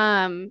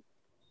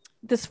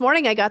 this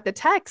morning I got the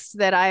text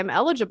that I'm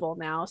eligible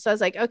now. So I was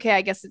like, okay,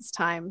 I guess it's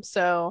time.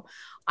 So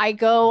I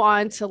go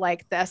on to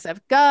like the SF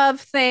Gov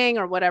thing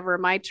or whatever,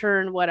 my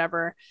turn,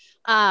 whatever.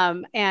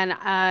 And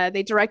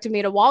they directed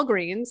me to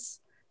Walgreens.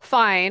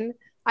 Fine.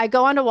 I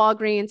go on to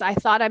Walgreens. I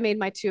thought I made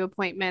my 2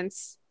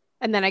 appointments.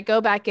 And then I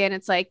go back in.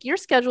 It's like, you're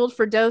scheduled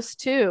for dose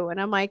 2. And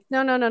I'm like,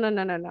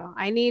 no.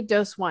 I need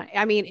dose 1.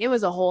 I mean, it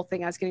was a whole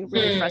thing. I was getting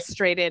really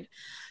frustrated.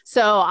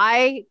 So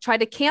I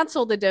tried to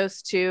cancel the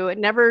dose 2. It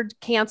never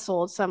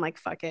canceled. So I'm like,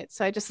 fuck it.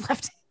 So I just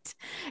left it.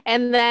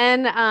 And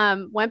then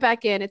went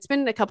back in. It's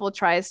been a couple of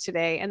tries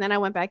today. And then I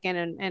went back in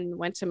and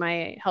went to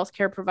my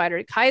healthcare provider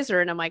at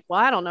Kaiser. And I'm like, well,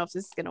 I don't know if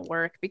this is going to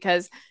work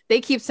because they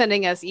keep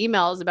sending us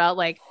emails about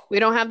like, we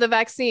don't have the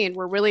vaccine.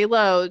 We're really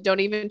low. Don't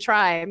even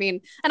try. I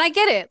mean, and I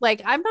get it.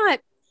 Like, I'm not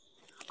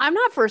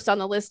first on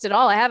the list at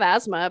all. I have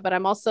asthma, but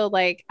I'm also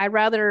like, I'd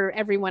rather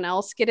everyone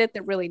else get it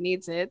that really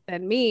needs it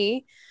than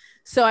me.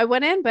 So I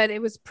went in, but it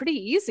was pretty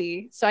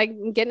easy. So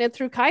I'm getting it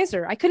through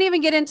Kaiser. I couldn't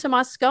even get into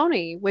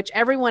Moscone, which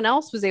everyone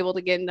else was able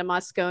to get into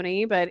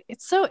Moscone, but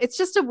it's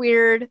just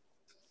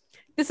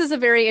this is a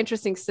very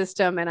interesting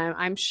system. And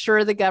I'm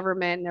sure the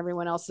government and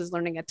everyone else is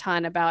learning a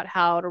ton about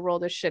how to roll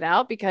this shit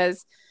out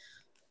because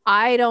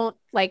I'm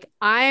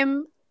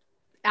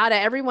out of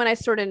everyone I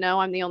sort of know,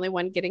 I'm the only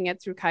one getting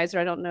it through Kaiser.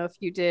 I don't know if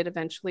you did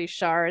eventually,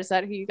 Shar. Is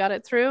that who you got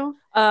it through?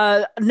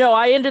 No,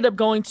 I ended up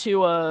going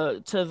to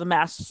a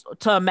mass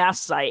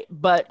site,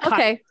 but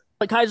okay.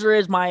 But Kaiser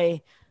is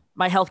my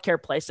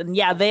healthcare place, and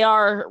yeah, they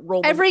are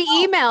rolling. Every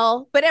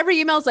email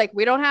is like,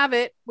 we don't have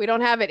it.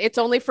 It's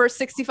only for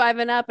 65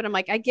 and up, and I'm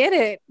like, I get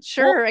it.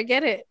 Sure, I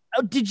get it.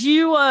 Did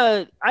you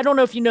I don't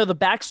know if you know the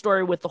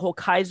backstory with the whole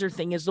Kaiser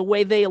thing is the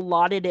way they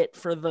allotted it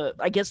for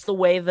I guess the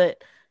way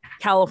that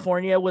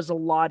California was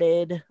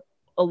allotting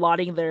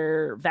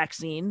their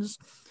vaccines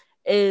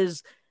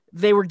is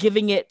they were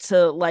giving it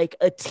to like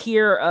a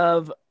tier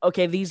of,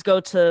 okay, these go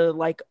to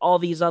like all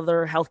these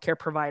other healthcare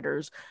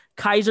providers.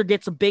 Kaiser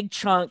gets a big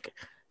chunk,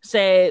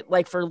 say,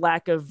 like, for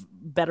lack of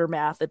better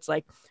math, it's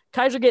like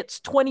Kaiser gets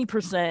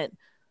 20%,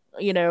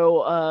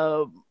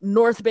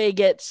 North Bay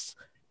gets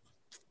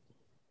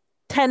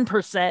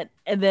 10%,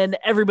 and then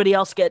everybody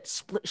else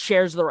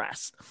shares the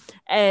rest.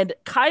 And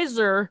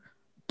Kaiser,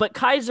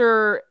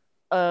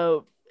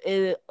 their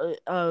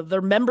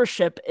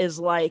membership is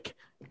like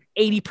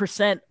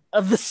 80%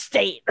 of the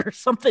state or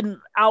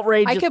something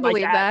outrageous. I could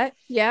believe that.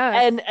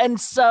 Yeah. And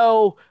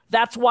so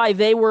that's why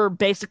they were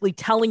basically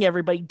telling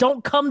everybody,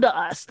 don't come to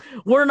us.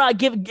 We're not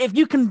giving, if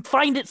you can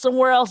find it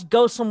somewhere else,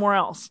 go somewhere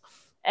else.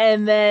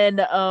 And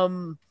then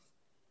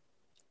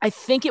I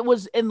think it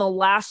was in the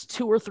last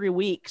 2 or 3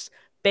 weeks,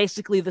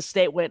 basically the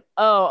state went,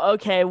 oh,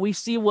 okay, we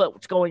see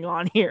what's going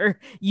on here.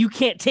 You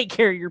can't take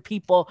care of your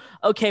people.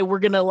 Okay, we're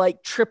going to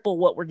like triple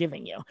what we're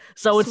giving you.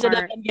 So instead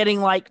of them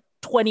getting like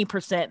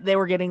 20%, they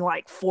were getting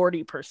like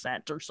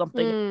 40% or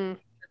something.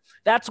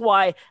 That's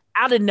why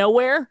out of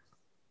nowhere,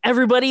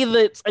 everybody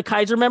that's a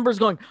Kaiser member is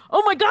going,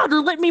 oh my God,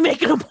 let me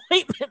make an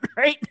appointment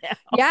right now.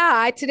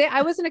 Yeah, today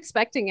I wasn't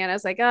expecting it. I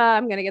was like,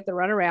 I'm going to get the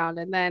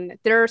runaround. And then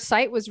their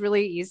site was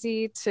really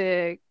easy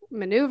to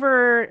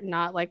maneuver,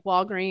 not like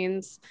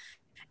Walgreens.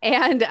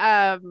 And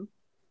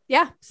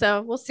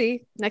so we'll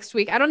see next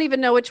week. I don't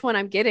even know which one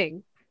I'm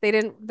getting. They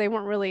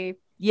weren't really.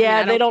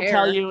 Yeah, they don't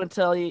tell you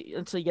until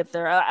you get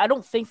there. I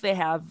don't think they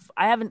have.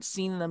 I haven't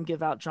seen them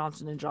give out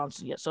Johnson &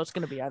 Johnson yet, so it's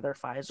going to be either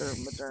Pfizer or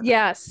Moderna.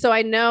 Yeah, so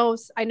I know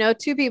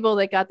 2 people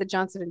that got the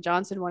Johnson &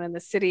 Johnson one in the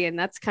city, and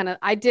that's kind of,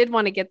 I did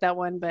want to get that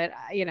one, but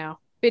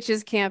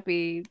bitches can't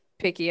be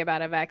picky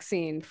about a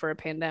vaccine for a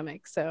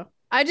pandemic. So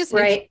I just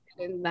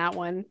in that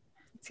one.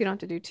 So you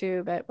don't have to do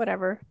 2, but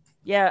whatever.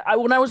 Yeah,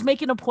 when I was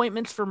making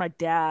appointments for my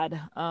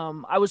dad,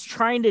 I was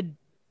trying to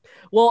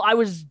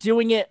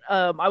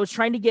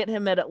get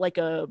him at like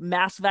a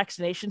mass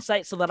vaccination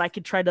site so that I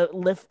could try to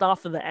lift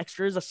off of the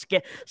extras,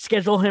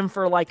 schedule him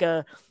for like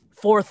a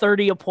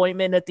 4:30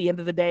 appointment at the end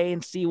of the day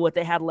and see what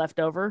they had left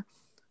over.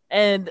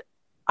 And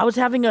I was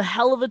having a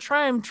hell of a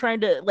time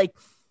trying to, like,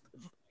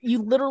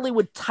 you literally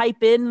would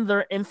type in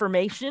their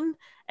information,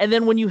 and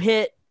then when you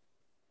hit,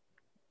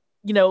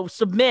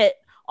 submit,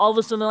 all of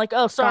a sudden they're like,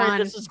 oh, sorry,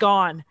 this is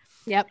gone.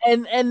 Yep.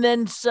 And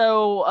then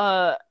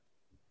so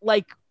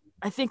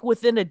I think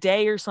within a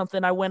day or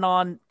something, I went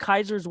on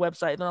Kaiser's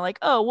website and they're like,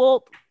 oh,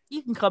 well,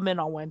 you can come in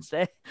on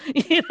Wednesday.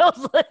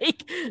 It's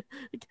like,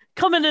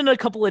 come in a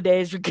couple of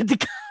days, you're good to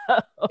go.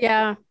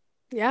 Yeah.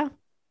 Yeah.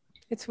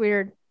 It's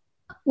weird.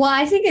 Well,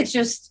 I think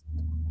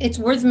it's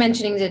worth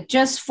mentioning that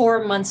just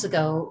 4 months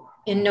ago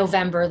in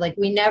November, like,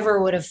 we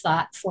never would have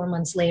thought 4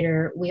 months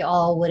later, we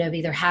all would have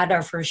either had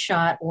our first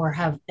shot or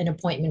have an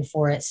appointment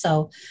for it.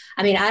 So,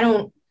 I mean, I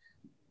don't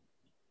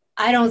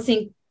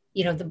think,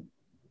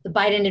 the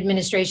Biden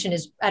administration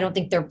I don't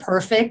think they're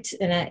perfect.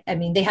 And I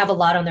mean, they have a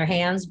lot on their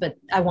hands, but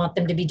I want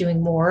them to be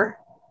doing more,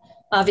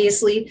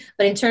 obviously.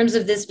 But in terms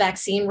of this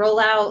vaccine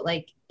rollout,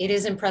 like, it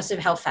is impressive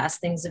how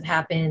fast things have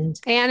happened.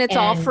 And it's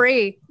all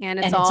free. And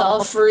it's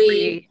all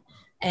free.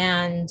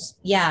 And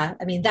yeah,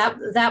 I mean,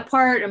 that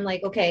part, I'm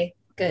like, okay,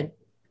 good.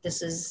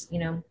 This is,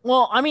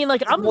 well, I mean,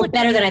 like, I'm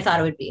better than I thought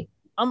it would be.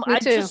 I'm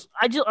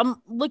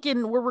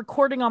looking, we're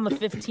recording on the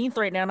 15th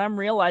right now, and I'm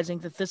realizing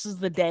that this is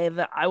the day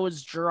that I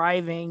was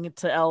driving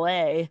to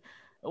LA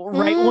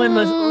right when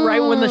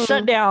the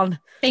shutdown.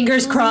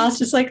 Fingers crossed,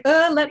 just like,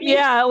 let me.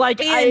 Yeah, like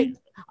I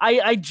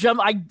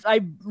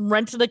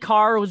rented a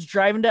car, was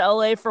driving to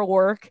LA for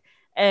work,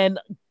 and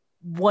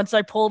once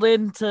I pulled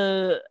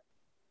into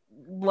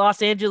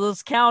Los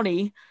Angeles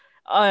County,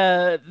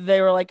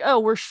 they were like, oh,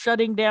 we're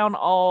shutting down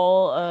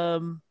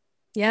all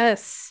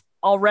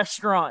all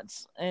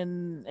restaurants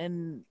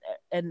and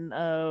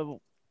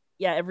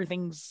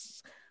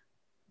everything's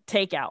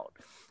takeout.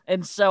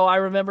 And so I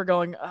remember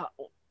going,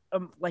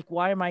 like,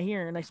 why am I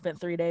here? And I spent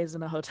 3 days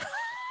in a hotel.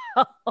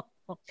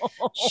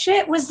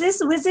 Shit, was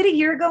it a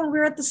year ago when we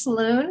were at the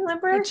saloon,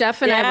 remember?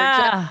 Jeff and I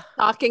were just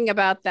talking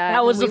about that.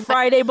 That was the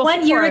Friday before.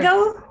 1 year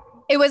ago?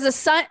 It was a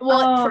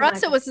for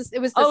us, it was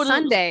the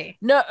Sunday.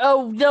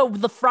 No,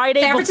 the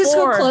Friday San Francisco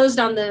before. Closed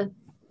on the,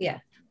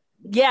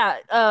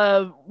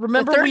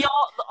 remember we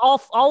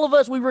all of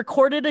us, we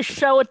recorded a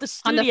show at the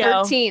studio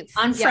on the 13th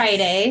on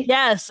Friday.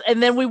 Yes,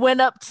 and then we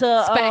went up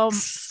to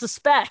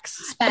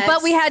Specs.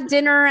 But we had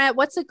dinner at,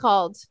 what's it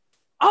called?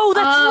 Oh,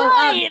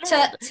 that's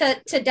right.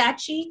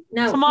 Tadachi?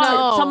 No.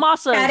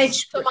 Tommaso's.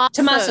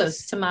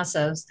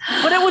 Tommaso's.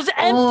 But it was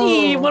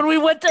empty when we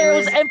went there. It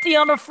was empty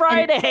on a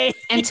Friday.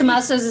 And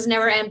Tommaso's is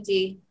never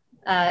empty.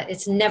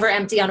 It's never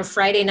empty on a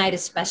Friday night,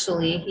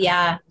 especially.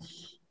 Yeah.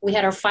 We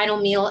had our final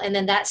meal, and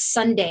then that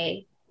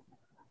Sunday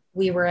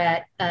we were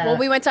at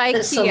we went to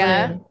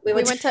IKEA.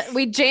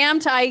 We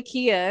jammed to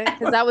IKEA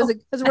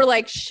because we're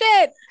like,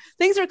 shit,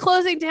 things are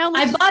closing down.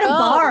 I bought a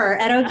bar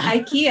at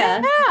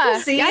IKEA. Yeah.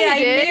 See, yeah, I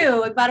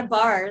knew. I bought a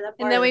bar. That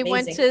bar and then we was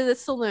went amazing. to the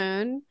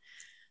saloon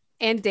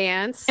and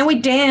danced. And we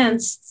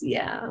danced.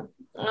 Yeah.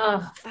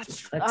 Oh,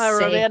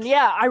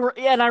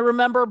 and I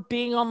remember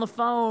being on the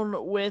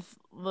phone with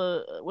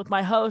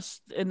my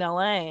host in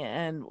LA,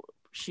 and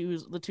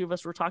the two of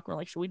us were talking. We're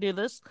like, should we do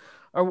this,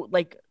 or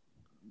like,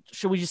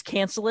 should we just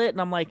cancel it?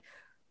 And I'm like,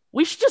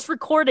 we should just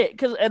record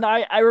it, and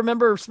I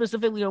remember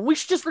specifically going, we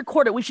should just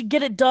record it. We should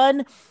get it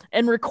done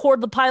and record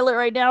the pilot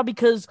right now,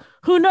 because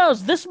who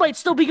knows, this might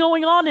still be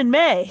going on in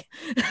May.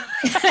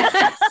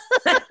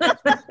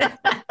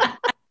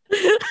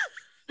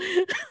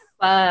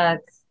 Fuck.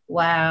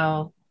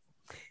 Wow.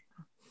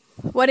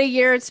 What a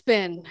year it's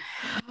been.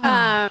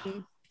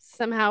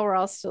 Somehow we're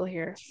all still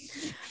here.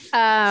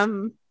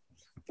 A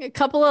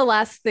couple of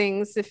last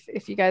things,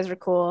 if you guys are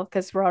cool,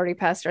 because we're already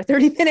past our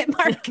 30-minute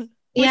mark.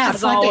 Yeah,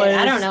 fuck it.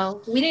 I don't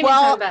know. We didn't even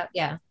talk about,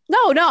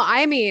 No,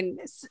 I mean,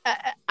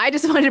 I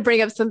just wanted to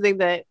bring up something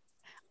that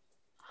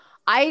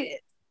I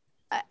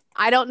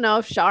don't know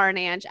if Shar and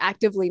Ange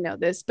actively know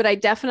this, but I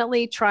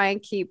definitely try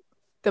and keep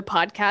the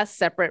podcast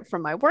separate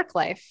from my work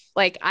life.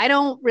 Like, I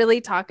don't really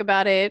talk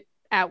about it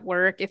at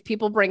work. If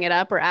people bring it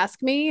up or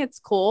ask me, it's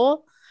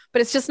cool,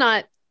 but it's just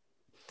not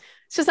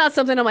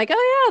something I'm like,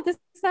 oh yeah, this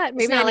is that.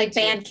 Maybe it's not like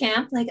band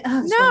camp. Like,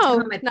 oh, no,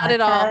 not at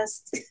all.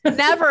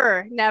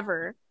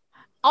 Never.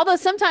 Although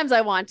sometimes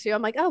I want to.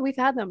 I'm like, oh, we've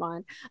had them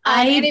on.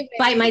 I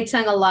bite my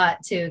tongue a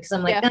lot too, because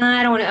I'm like, I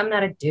don't want to. I'm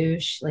not a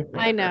douche. Like,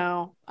 whatever. I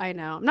know.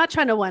 I'm not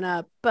trying to one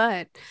up,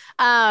 but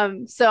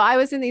so I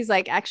was in these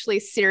like actually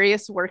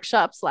serious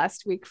workshops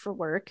last week for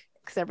work,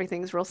 because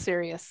everything's real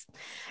serious,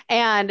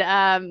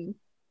 and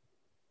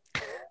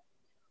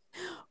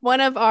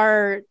one of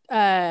our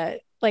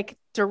like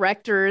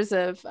directors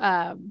of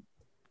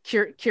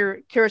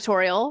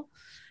curatorial,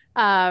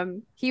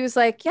 he was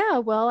like, yeah,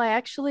 well,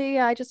 I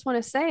just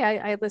want to say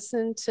I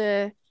listened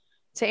to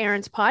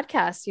Erin's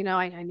podcast. You know,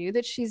 I knew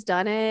that she's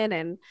done it,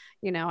 and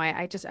you know,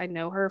 I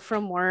know her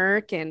from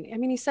work. And I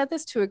mean, he said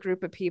this to a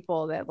group of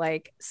people that,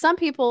 like, some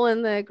people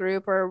in the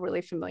group are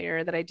really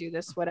familiar that I do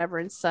this, whatever,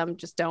 and some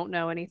just don't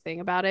know anything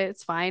about it.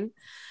 It's fine.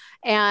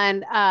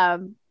 And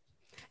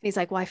he's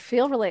like, well, I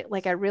feel really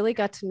like I really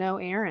got to know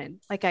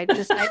Erin. Like, I know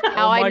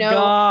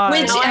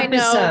which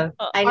episode.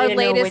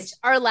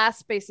 Our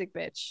last basic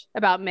bitch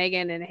about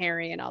Megan and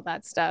Harry and all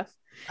that stuff.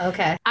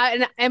 Okay.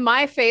 And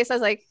my face, I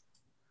was like,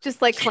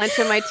 just like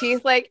clenching my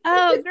teeth, like,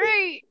 oh,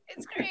 great.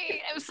 It's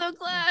great. I'm so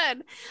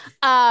glad.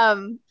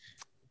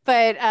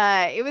 But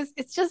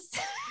it's just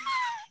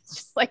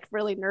like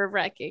really nerve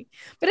wracking,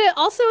 but it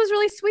also was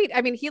really sweet.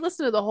 I mean, he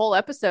listened to the whole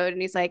episode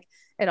and he's like,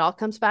 it all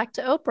comes back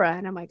to Oprah.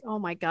 And I'm like, oh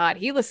my God,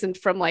 he listened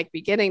from like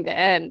beginning to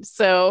end.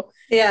 So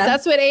yeah,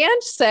 that's what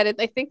Ange said.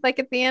 I think like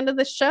at the end of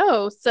the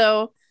show.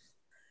 So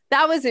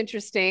that was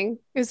interesting.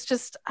 It was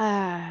just,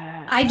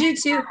 I do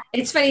too.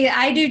 It's funny.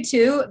 I do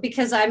too,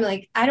 because I'm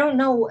like, I don't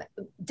know,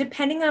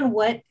 depending on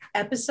what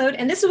episode,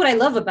 and this is what I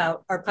love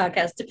about our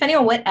podcast, depending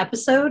on what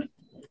episode,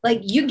 like,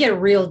 you get a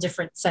real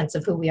different sense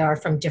of who we are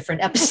from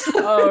different episodes.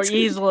 Oh,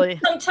 easily.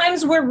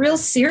 Sometimes we're real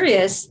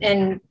serious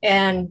and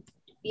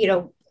you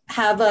know,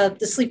 have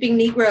the Sleeping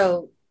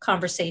Negro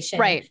conversation.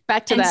 Right.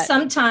 Back to that. And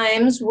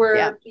sometimes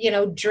we're, you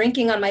know,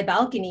 drinking on my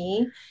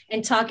balcony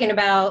and talking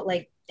about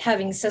like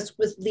having sex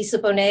with Lisa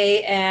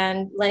Bonet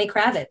and Lenny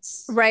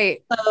Kravitz.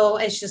 Right. So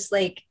it's just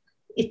like,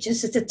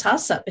 it's a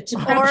toss up. It's a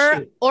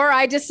crapshoot. Or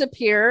I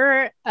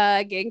disappear,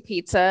 getting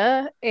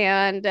pizza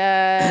and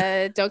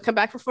don't come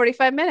back for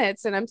 45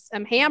 minutes, and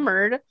I'm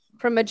hammered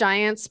from a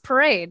Giants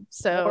parade.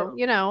 So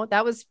you know,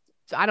 that was,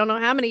 I don't know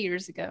how many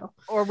years ago.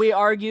 Or we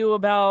argue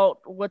about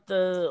what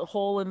the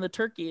hole in the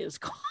turkey is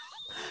called.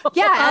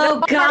 Yeah.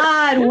 Oh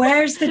God,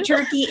 where's the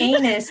turkey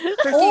anus?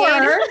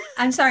 Or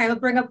I'm sorry, I'm gonna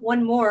bring up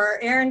one more.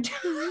 Erin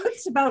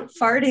talks about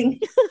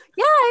farting.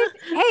 Yeah.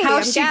 Hey, how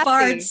I'm she gassy.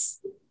 farts.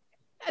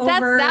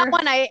 That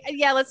one,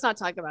 let's not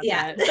talk about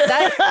that.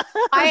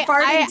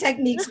 Farting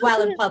techniques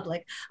while in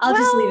public. I'll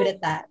just leave it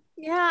at that.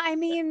 Yeah, I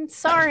mean,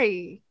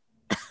 sorry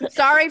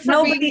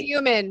for being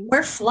human.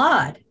 We're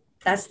flawed.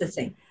 That's the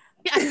thing.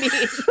 I mean,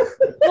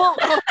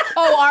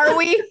 are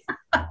we?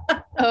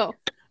 Oh,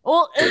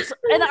 well,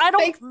 and I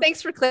don't.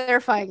 Thanks for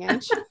clarifying,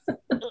 Ange.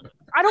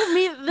 I don't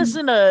mean this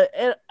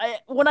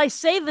when I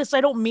say this, I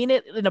don't mean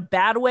it in a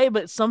bad way,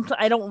 but sometimes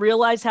I don't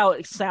realize how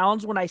it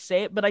sounds when I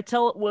say it. But I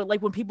tell it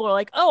like when people are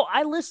like, "Oh,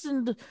 I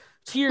listened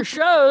to your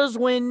shows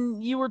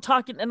when you were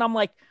talking," and I'm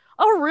like,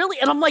 "Oh, really?"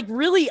 And I'm like,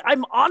 "Really?"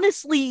 I'm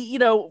honestly, you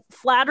know,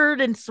 flattered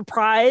and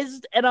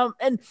surprised, and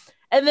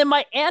then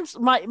my answer,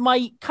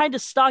 my kind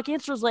of stock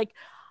answer is like,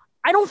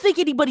 "I don't think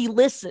anybody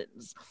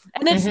listens,"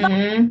 and it's not,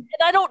 and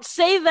I don't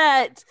say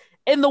that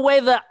in the way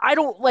that I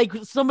don't, like,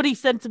 somebody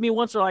said to me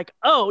once, they're like,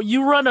 "Oh,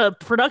 you run a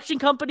production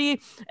company.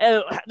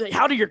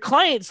 How do your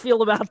clients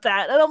feel about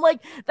that?" And I'm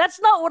like, that's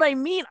not what I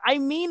mean. I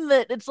mean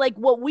that it's like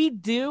what we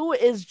do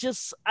is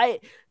just,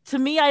 to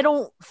me, I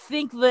don't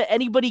think that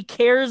anybody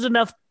cares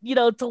enough, you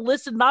know, to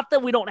listen. Not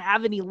that we don't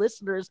have any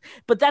listeners,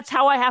 but that's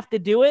how I have to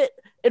do it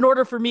in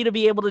order for me to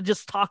be able to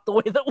just talk the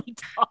way that we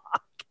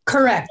talk.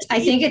 Correct. I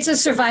think it's a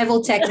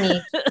survival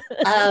technique.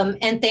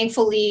 And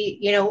thankfully,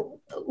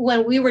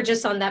 when we were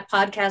just on that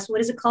podcast,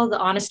 what is it called? The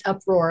Honest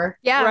Uproar.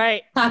 Yeah.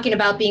 Right. Talking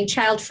about being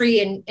child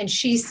free. And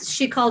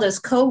she called us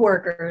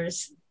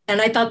co-workers.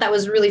 And I thought that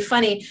was really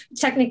funny.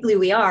 Technically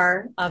we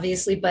are,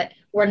 obviously, but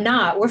we're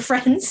not. We're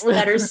friends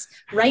that are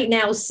right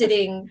now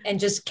sitting and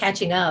just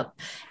catching up.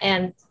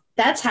 And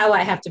that's how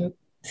I have to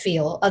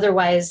feel.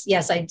 Otherwise,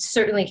 yes, I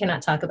certainly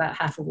cannot talk about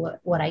half of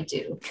what I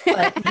do.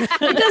 But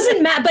it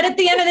doesn't matter. But at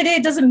the end of the day,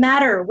 it doesn't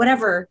matter.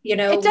 Whatever,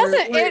 it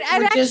doesn't. It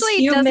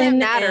actually doesn't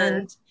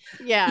matter.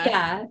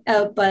 Yeah.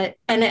 But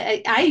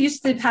I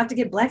used to have to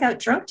get blackout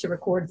drunk to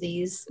record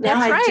these. Now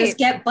That's I right. just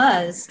get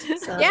buzzed.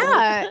 So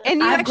Yeah. And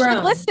you I've actually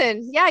grown.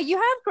 listen. Yeah, you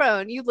have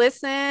grown. You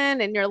listen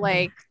and you're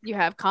like, you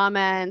have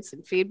comments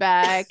and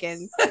feedback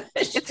and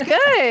it's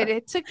good.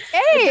 It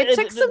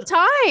took some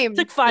time. It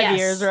took 5 Yes.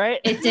 years, right?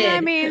 It did. Yeah,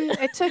 I mean,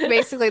 it took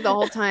basically the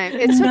whole time.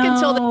 It took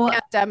until No.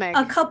 the pandemic.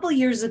 A couple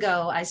years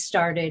ago, I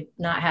started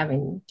not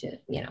having to,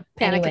 Panic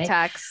anyway.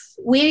 attacks.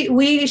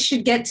 We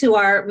should get to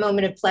our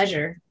moment of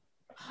pleasure.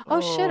 Oh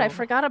shit, I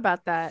forgot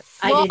about that.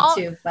 I did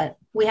too, but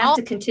we have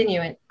to continue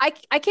it.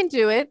 I can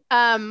do it.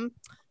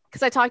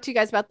 Because I talked to you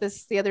guys about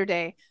this the other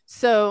day.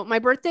 So my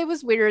birthday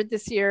was weird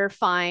this year.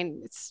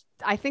 Fine.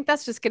 I think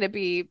that's just gonna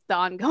be the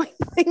ongoing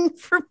thing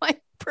for my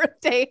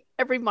birthday.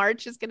 Every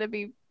March is gonna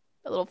be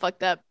a little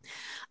fucked up.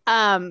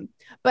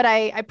 But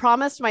I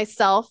promised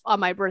myself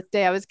on my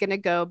birthday I was gonna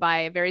go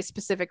buy a very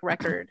specific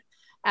record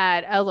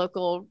at a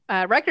local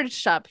record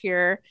shop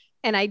here.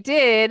 And I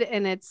did,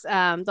 and it's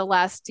the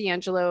last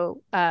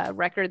D'Angelo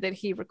record that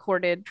he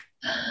recorded.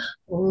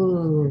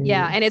 Ooh.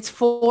 Yeah, and it's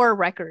 4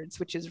 records,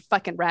 which is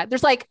fucking rad.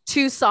 There's like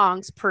 2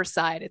 songs per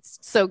side. It's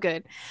so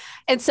good.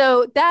 And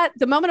so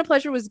the moment of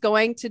pleasure was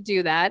going to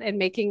do that and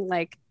making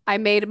I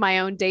made my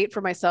own date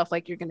for myself.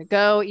 Like, you're going to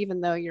go, even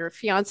though your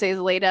fiance is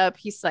laid up.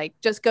 He's like,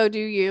 just go do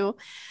you.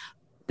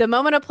 The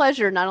moment of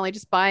pleasure, not only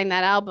just buying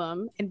that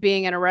album and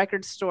being in a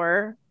record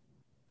store,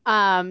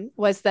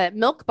 was that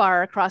Milk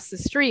Bar across the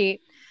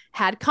street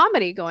had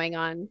comedy going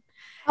on.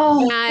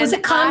 Oh, And was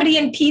it comedy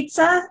and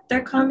pizza?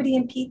 Their comedy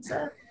and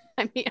pizza.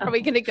 I mean, are we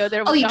going to go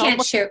there? Oh, with you the can't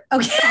homeless- share.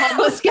 Okay. the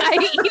homeless guy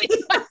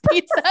eating my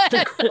pizza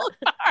at Milk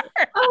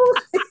Bar?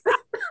 Oh,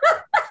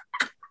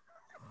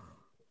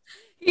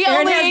 He Erin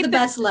only has ate the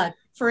best luck.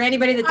 For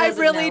anybody that I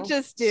doesn't really know,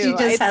 just do. she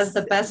just It's- has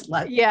the best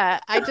luck. Yeah,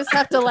 I just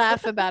have to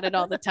laugh about it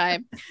all the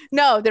time.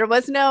 No, there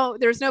was no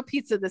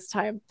pizza this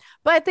time,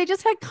 but they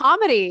just had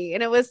comedy,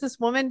 and it was this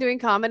woman doing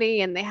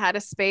comedy, and they had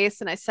a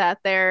space, and I sat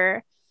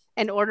there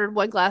and ordered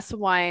 1 glass of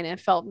wine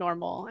and felt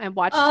normal and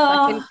watched.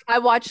 Oh.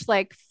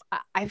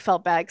 I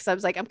felt bad because I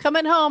was like, I'm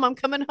coming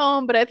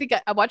home, but I think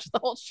I watched the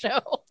whole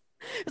show.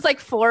 It's like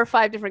 4 or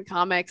 5 different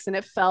comics, and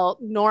it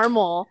felt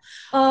normal.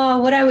 Oh,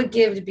 what I would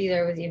give to be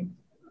there with you.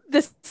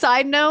 The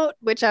side note,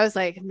 which I was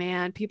like,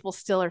 man, people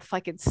still are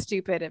fucking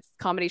stupid at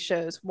comedy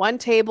shows. 1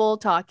 table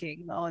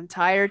talking the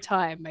entire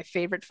time. My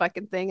favorite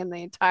fucking thing in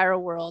the entire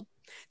world.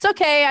 It's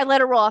okay. I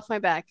let it roll off my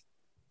back.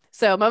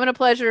 So moment of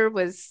pleasure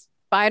was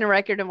buying a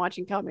record and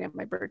watching comedy on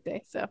my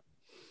birthday. So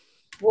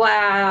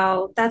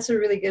Wow, that's a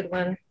really good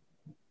one.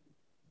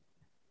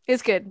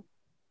 it's good.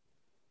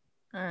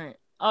 All right,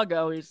 I'll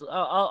go.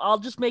 I'll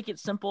just make it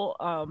simple.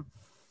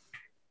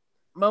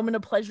 Moment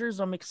of pleasures.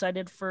 I'm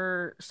excited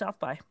for South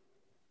by.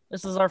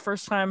 This is our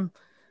first time.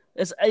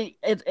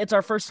 It's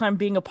our first time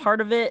being a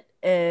part of it,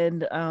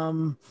 and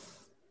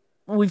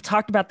we've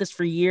talked about this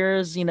for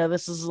years.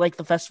 This is like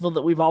the festival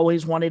that we've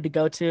always wanted to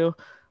go to.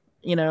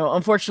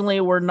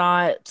 Unfortunately, we're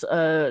not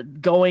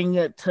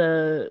going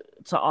to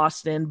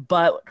Austin,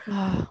 but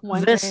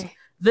One this day.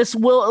 this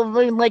will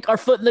like our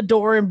foot in the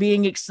door and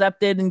being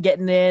accepted and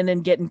getting in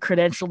and getting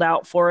credentialed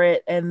out for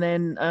it, and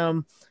then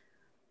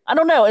I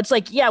don't know. It's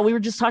like, yeah, we were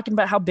just talking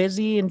about how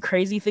busy and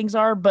crazy things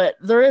are, but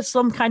there is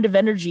some kind of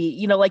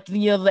energy,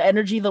 the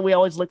energy that we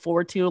always look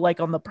forward to, like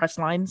on the press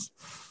lines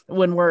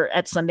when we're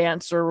at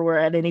Sundance or we're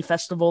at any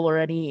festival or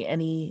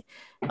any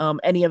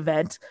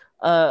event.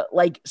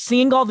 Like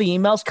seeing all the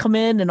emails come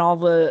in and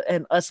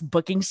and us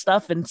booking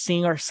stuff and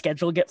seeing our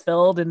schedule get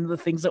filled and the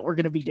things that we're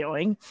going to be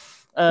doing,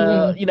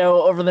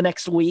 over the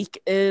next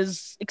week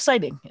is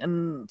exciting.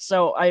 And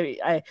so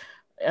I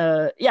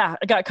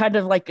got kind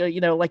of like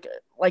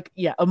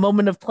a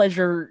moment of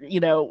pleasure,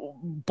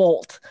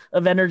 bolt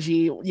of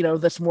energy,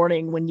 this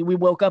morning when we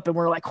woke up and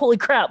we're like, holy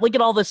crap, look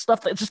at all this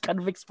stuff that just kind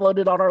of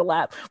exploded on our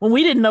lap when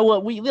we didn't know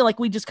what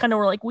we just kind of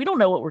were like, we don't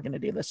know what we're going to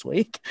do this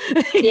week.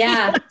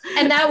 Yeah.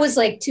 And that was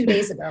like 2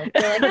 days ago.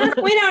 We're like,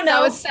 we don't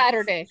know. That was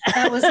Saturday.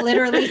 That was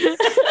literally.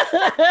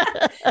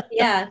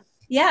 Yeah.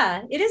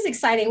 Yeah. It is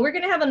exciting. We're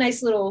going to have a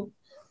nice little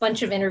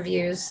bunch of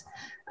interviews.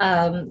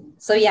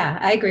 So yeah,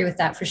 I agree with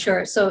that for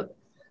sure. So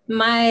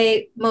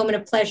my moment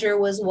of pleasure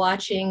was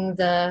watching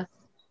the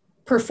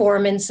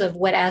performance of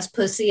Wet Ass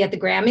Pussy at the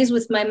Grammys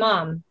with my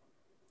mom.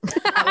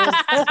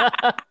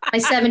 That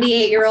was my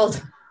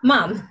 78-year-old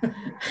mom.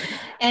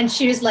 And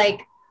she was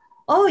like,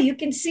 oh, you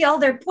can see all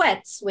their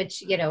puets,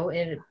 which,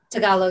 in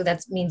Tagalog,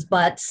 that means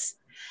butts.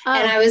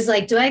 And I was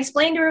like, do I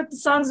explain to her what the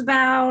song's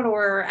about?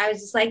 Or I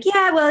was just like,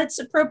 yeah, well, it's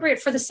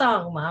appropriate for the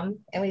song, Mom.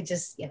 And we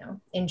just,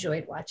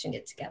 enjoyed watching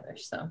it together.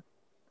 So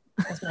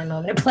that's my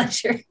moment of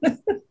pleasure.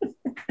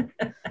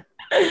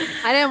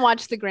 I didn't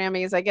watch the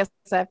Grammys. I guess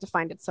I have to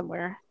find it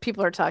somewhere.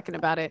 People are talking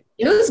about it.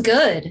 It was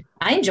good.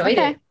 I enjoyed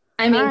it.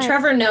 I mean, right.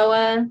 Trevor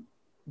Noah,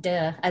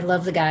 I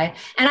love the guy.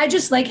 And I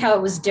just like how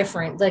it was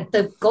different. Like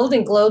the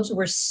Golden Globes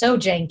were so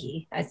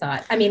janky, I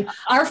thought. I mean,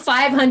 our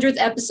 500th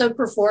episode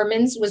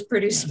performance was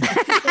produced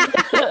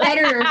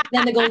better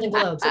than the Golden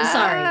Globes. I'm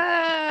sorry.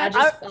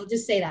 I'll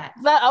just say that.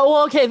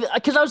 Okay.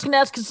 Because I was going to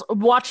ask, because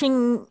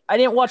I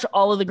didn't watch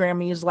all of the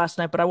Grammys last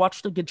night, but I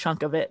watched a good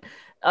chunk of it.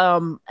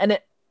 And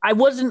I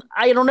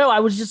don't know. I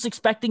was just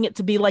expecting it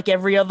to be like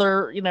every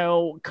other,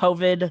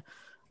 COVID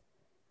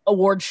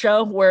award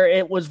show where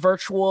it was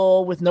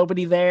virtual with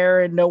nobody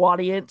there and no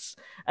audience.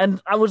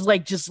 And I was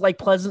just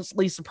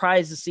pleasantly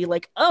surprised to see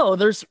oh,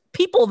 there's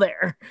people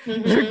there.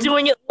 Mm-hmm. They're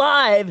doing it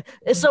live.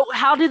 Mm-hmm. So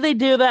how did they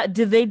do that?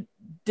 Did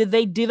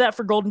they do that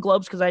for Golden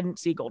Globes? Because I didn't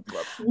see Golden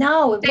Globes.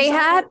 No, they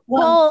had,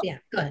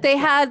 they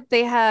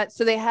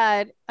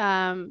had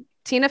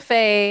Tina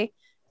Fey,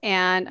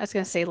 and I was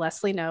going to say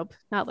Leslie Knope,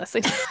 not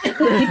Leslie.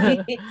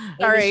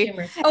 Sorry.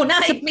 Oh,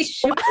 not Amy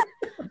Schumer.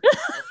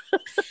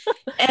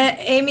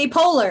 Amy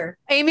Poehler.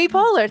 Amy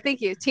Poehler.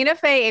 Thank you. Tina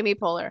Fey, Amy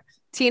Poehler.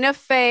 Tina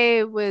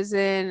Fey was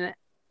in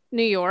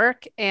New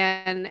York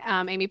and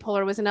Amy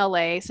Poehler was in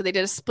LA. So they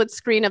did a split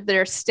screen of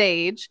their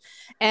stage.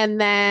 And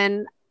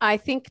then I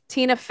think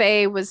Tina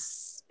Fey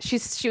she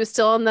was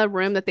still in the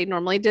room that they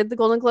normally did the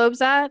Golden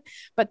Globes at,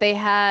 but they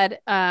had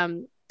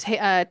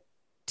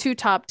two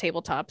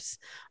tabletops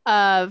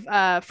of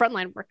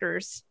frontline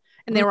workers,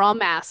 and they were all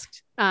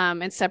masked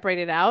and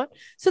separated out.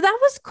 So that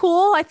was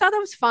cool. I thought that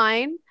was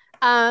fine.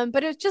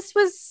 But it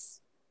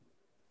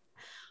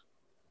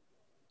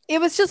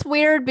was just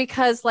weird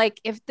because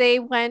if they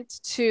went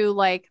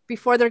to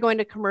before they're going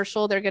to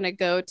commercial, they're going to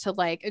go to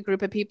a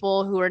group of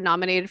people who are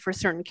nominated for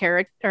certain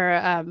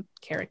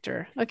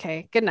character.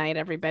 Okay. Good night,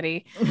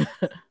 everybody.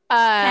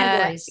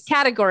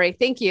 Category.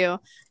 Thank you.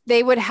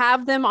 They would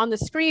have them on the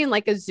screen,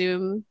 like a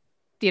Zoom,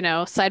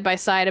 side by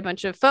side, a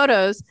bunch of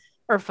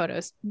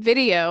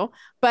video,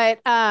 but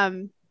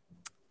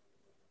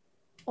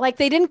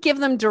they didn't give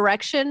them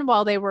direction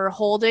while they were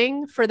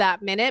holding for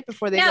that minute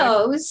before they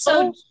it was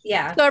so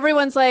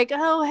everyone's like,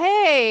 oh,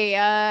 hey,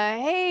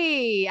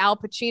 Al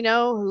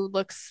Pacino, who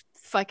looks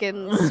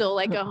fucking still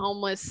like a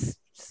homeless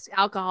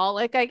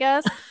alcoholic, I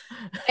guess.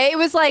 It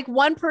was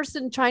one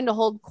person trying to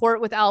hold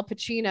court with Al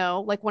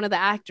Pacino, one of the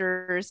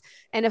actors,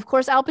 and of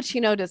course Al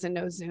Pacino doesn't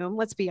know Zoom,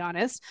 let's be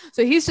honest,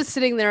 so he's just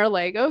sitting there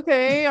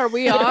okay, are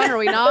we on, are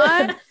we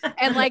not?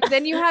 And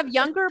then you have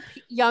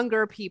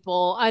younger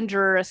people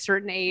under a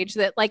certain age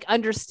that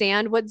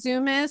understand what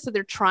Zoom is, so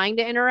they're trying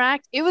to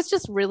interact. It was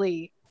just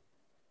really,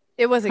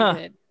 it wasn't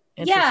good.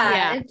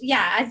 Yeah,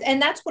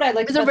 and that's what I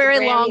like. It was a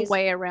very long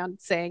way around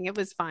saying it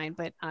was fine,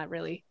 but not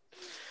really.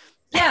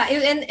 Yeah,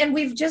 and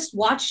we've just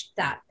watched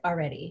that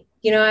already.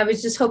 I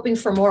was just hoping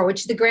for more,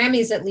 which the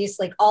Grammys, at least,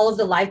 all of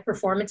the live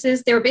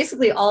performances, they were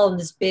basically all in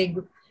this big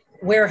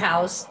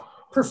warehouse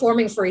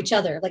performing for each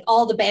other.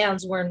 All the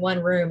bands were in one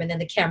room, and then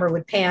the camera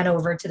would pan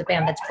over to the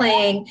band that's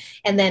playing.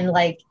 And then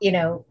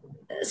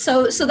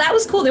so that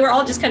was cool. They were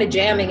all just kind of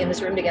jamming in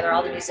this room together,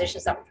 all the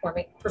musicians that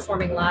were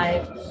performing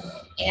live.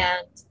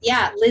 And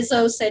yeah,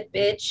 Lizzo said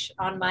bitch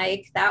on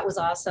mic. That was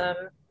awesome.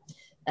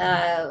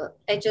 I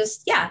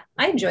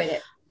enjoyed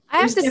it. I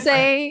have to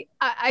say,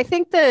 I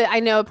think I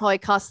know it probably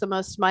costs the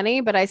most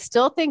money, but I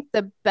still think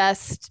the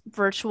best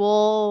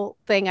virtual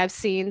thing I've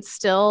seen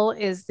still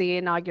is the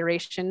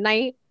inauguration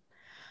night.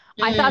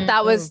 I thought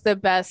that was the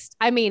best.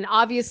 I mean,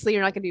 obviously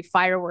you're not going to do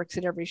fireworks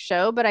at every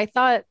show, but I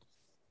thought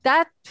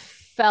that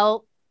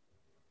felt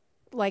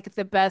like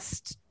the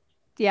best.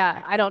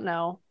 Yeah, I don't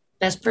know.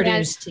 Best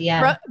produced,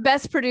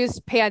 best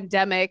produced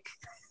pandemic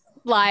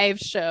live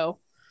show.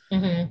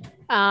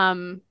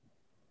 Mm-hmm.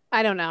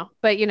 I don't know,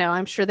 but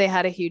I'm sure they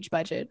had a huge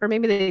budget, or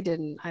maybe they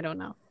didn't. I don't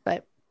know.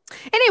 But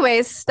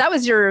anyways, that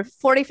was your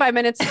 45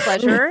 minutes of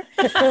pleasure.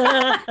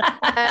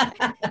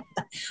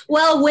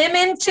 Well,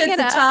 women took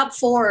the top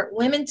 4.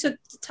 Women took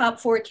the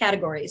top 4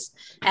 categories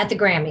at the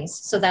Grammys.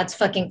 So that's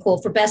fucking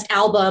cool. For best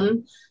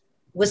album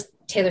was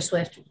Taylor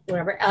Swift,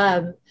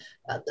 whatever.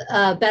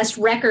 Best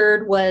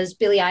record was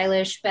Billie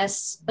Eilish.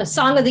 Best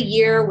song of the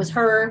year was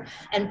her,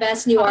 and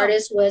best new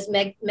artist was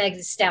Meg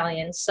Thee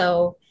Stallion.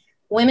 So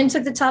women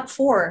took the top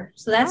 4.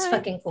 So that's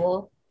fucking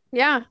cool.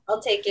 Yeah. I'll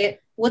take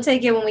it. We'll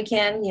take it when we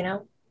can,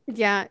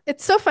 Yeah.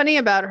 It's so funny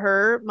about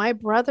her. My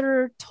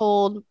brother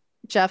told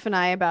Jeff and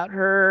I about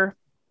her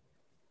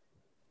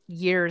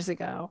years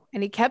ago,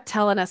 and he kept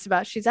telling us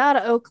she's out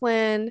of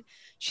Oakland.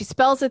 She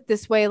spells it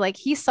this way.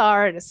 He saw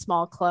her at a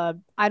small club.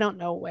 I don't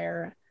know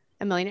where.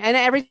 A million. And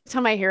every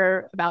time I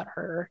hear about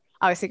her,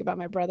 I always think about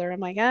my brother.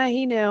 I'm like,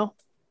 he knew.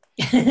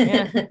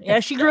 Yeah.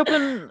 She grew up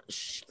in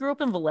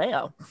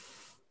Vallejo.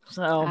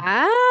 So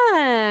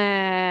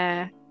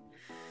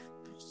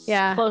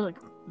yeah,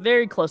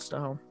 very close to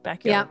home,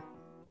 backyard.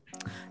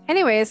 Yeah.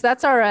 Anyways,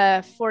 that's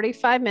our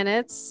 45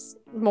 minutes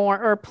more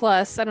or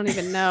plus. I don't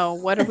even know.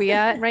 What are we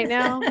at right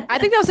now? I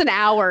think that was an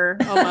hour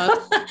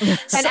almost.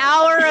 An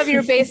hour of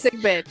your basic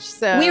bitch.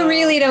 So we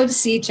really don't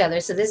see each other.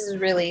 So this is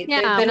really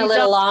been a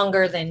little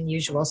longer than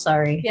usual.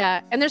 Sorry.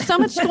 Yeah. And there's so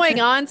much going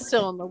on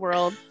still in the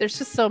world. There's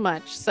just so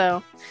much.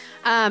 So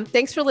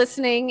thanks for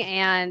listening,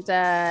 and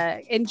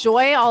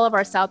enjoy all of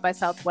our South by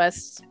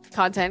Southwest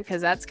content,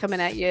 because that's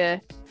coming at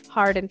you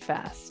hard and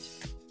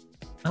fast.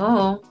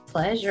 Oh,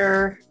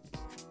 pleasure.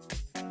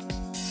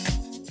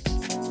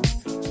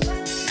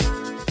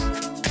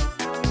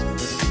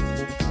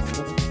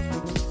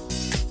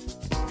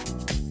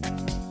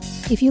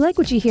 If you like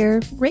what you hear,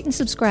 rate and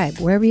subscribe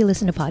wherever you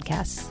listen to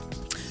podcasts.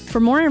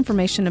 For more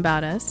information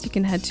about us, you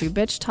can head to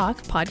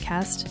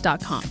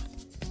bitchtalkpodcast.com.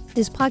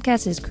 This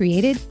podcast is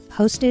created,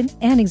 hosted,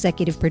 and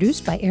executive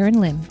produced by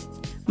Aaron Lim.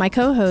 My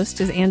co-host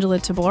is Angela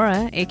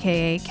Tabora,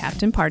 aka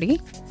Captain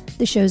Party.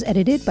 The show's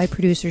edited by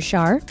producer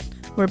Shar.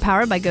 We're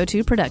powered by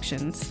GoTo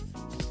Productions.